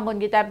ki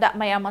mangon gi type da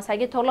maya masai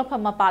gi tholop pa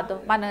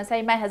mapado. Mana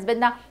say my husband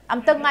na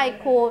amtang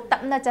ngai ko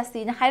tapna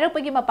chasi na haira pa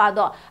gi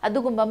mapado.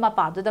 Adugumba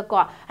mapado da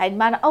ko. Ay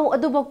mana oh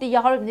adubok ti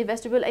yahor ni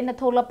vestibule ay na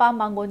tholop pa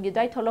mangon gi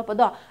dai tholop pa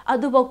do.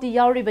 Adubok ti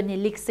yahori ba ni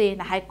likse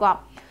na hay ko.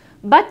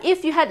 But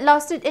if you had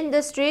lost it in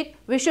the street,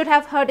 we should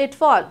have heard it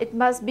fall. It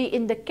must be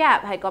in the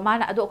cab. Hay ko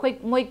mana adu koi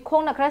moy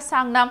khong na kra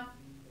sang na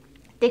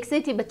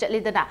taxi ti ba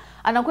chatli dana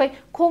anang khoi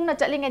khong na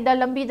chatli ngai da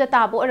lambi da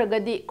ta bo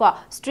aragadi ko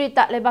street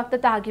ta lebak ta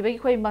ta gi bai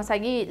khoi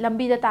masagi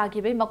lambi da ta gi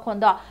bai makhon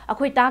da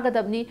akhoi ta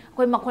gadabni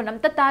khoi makhon am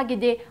ta ta gi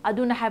de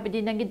aduna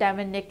habidi nangi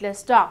diamond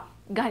necklace ta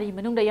gari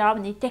manung da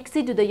yaramani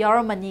taxi to the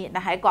yaramani na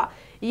hai ko.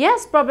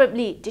 Yes,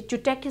 probably. Did you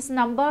take his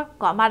number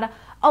ko mana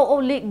oh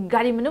li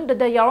gari manung da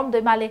yaram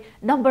do male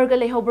number ga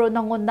le hobro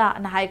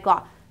nangonda na hai ko.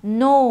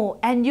 No,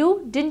 and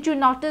you didn't you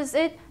notice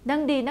it?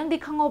 Nang di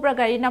khangobra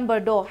gari number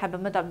do haba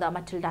matam da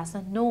Mathilde sa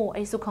no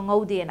ai su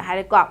khangau di na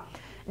hare ko.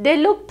 They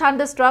looked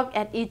thunderstruck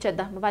at each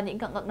other. Mabani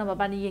ngak na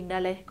mabani yeng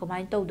dale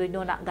kumain to do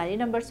no na gari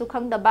number su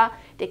khang da ba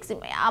taxi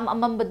mayam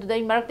amam badu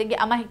dai marak tegi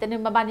ama hikta ni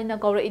mabani na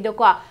gora ido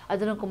ko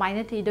aduna kumain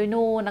na thi do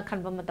no na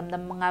khan ba matam da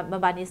mga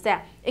mabani se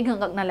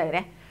ingak na le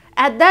re.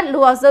 At that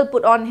Loisel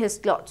put on his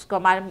clothes. Ko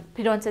ma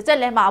piron se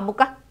chale ma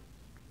amuka.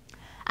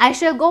 I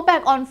shall go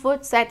back on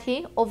foot, said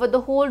he, over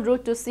the whole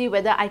route to see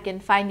whether I can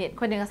find it.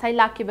 Kung nga say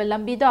laki ba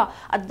lambi do,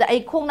 at da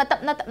ay kung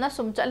natap na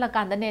sumcha lang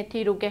kanda ne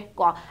tiruge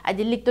ko. Ay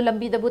dilik to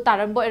lambi da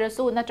butaran bo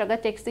erasu na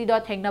traga taxi do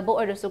heng na bo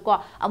erasu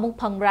ko among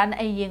pangran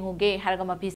ay yenguge haraga mapis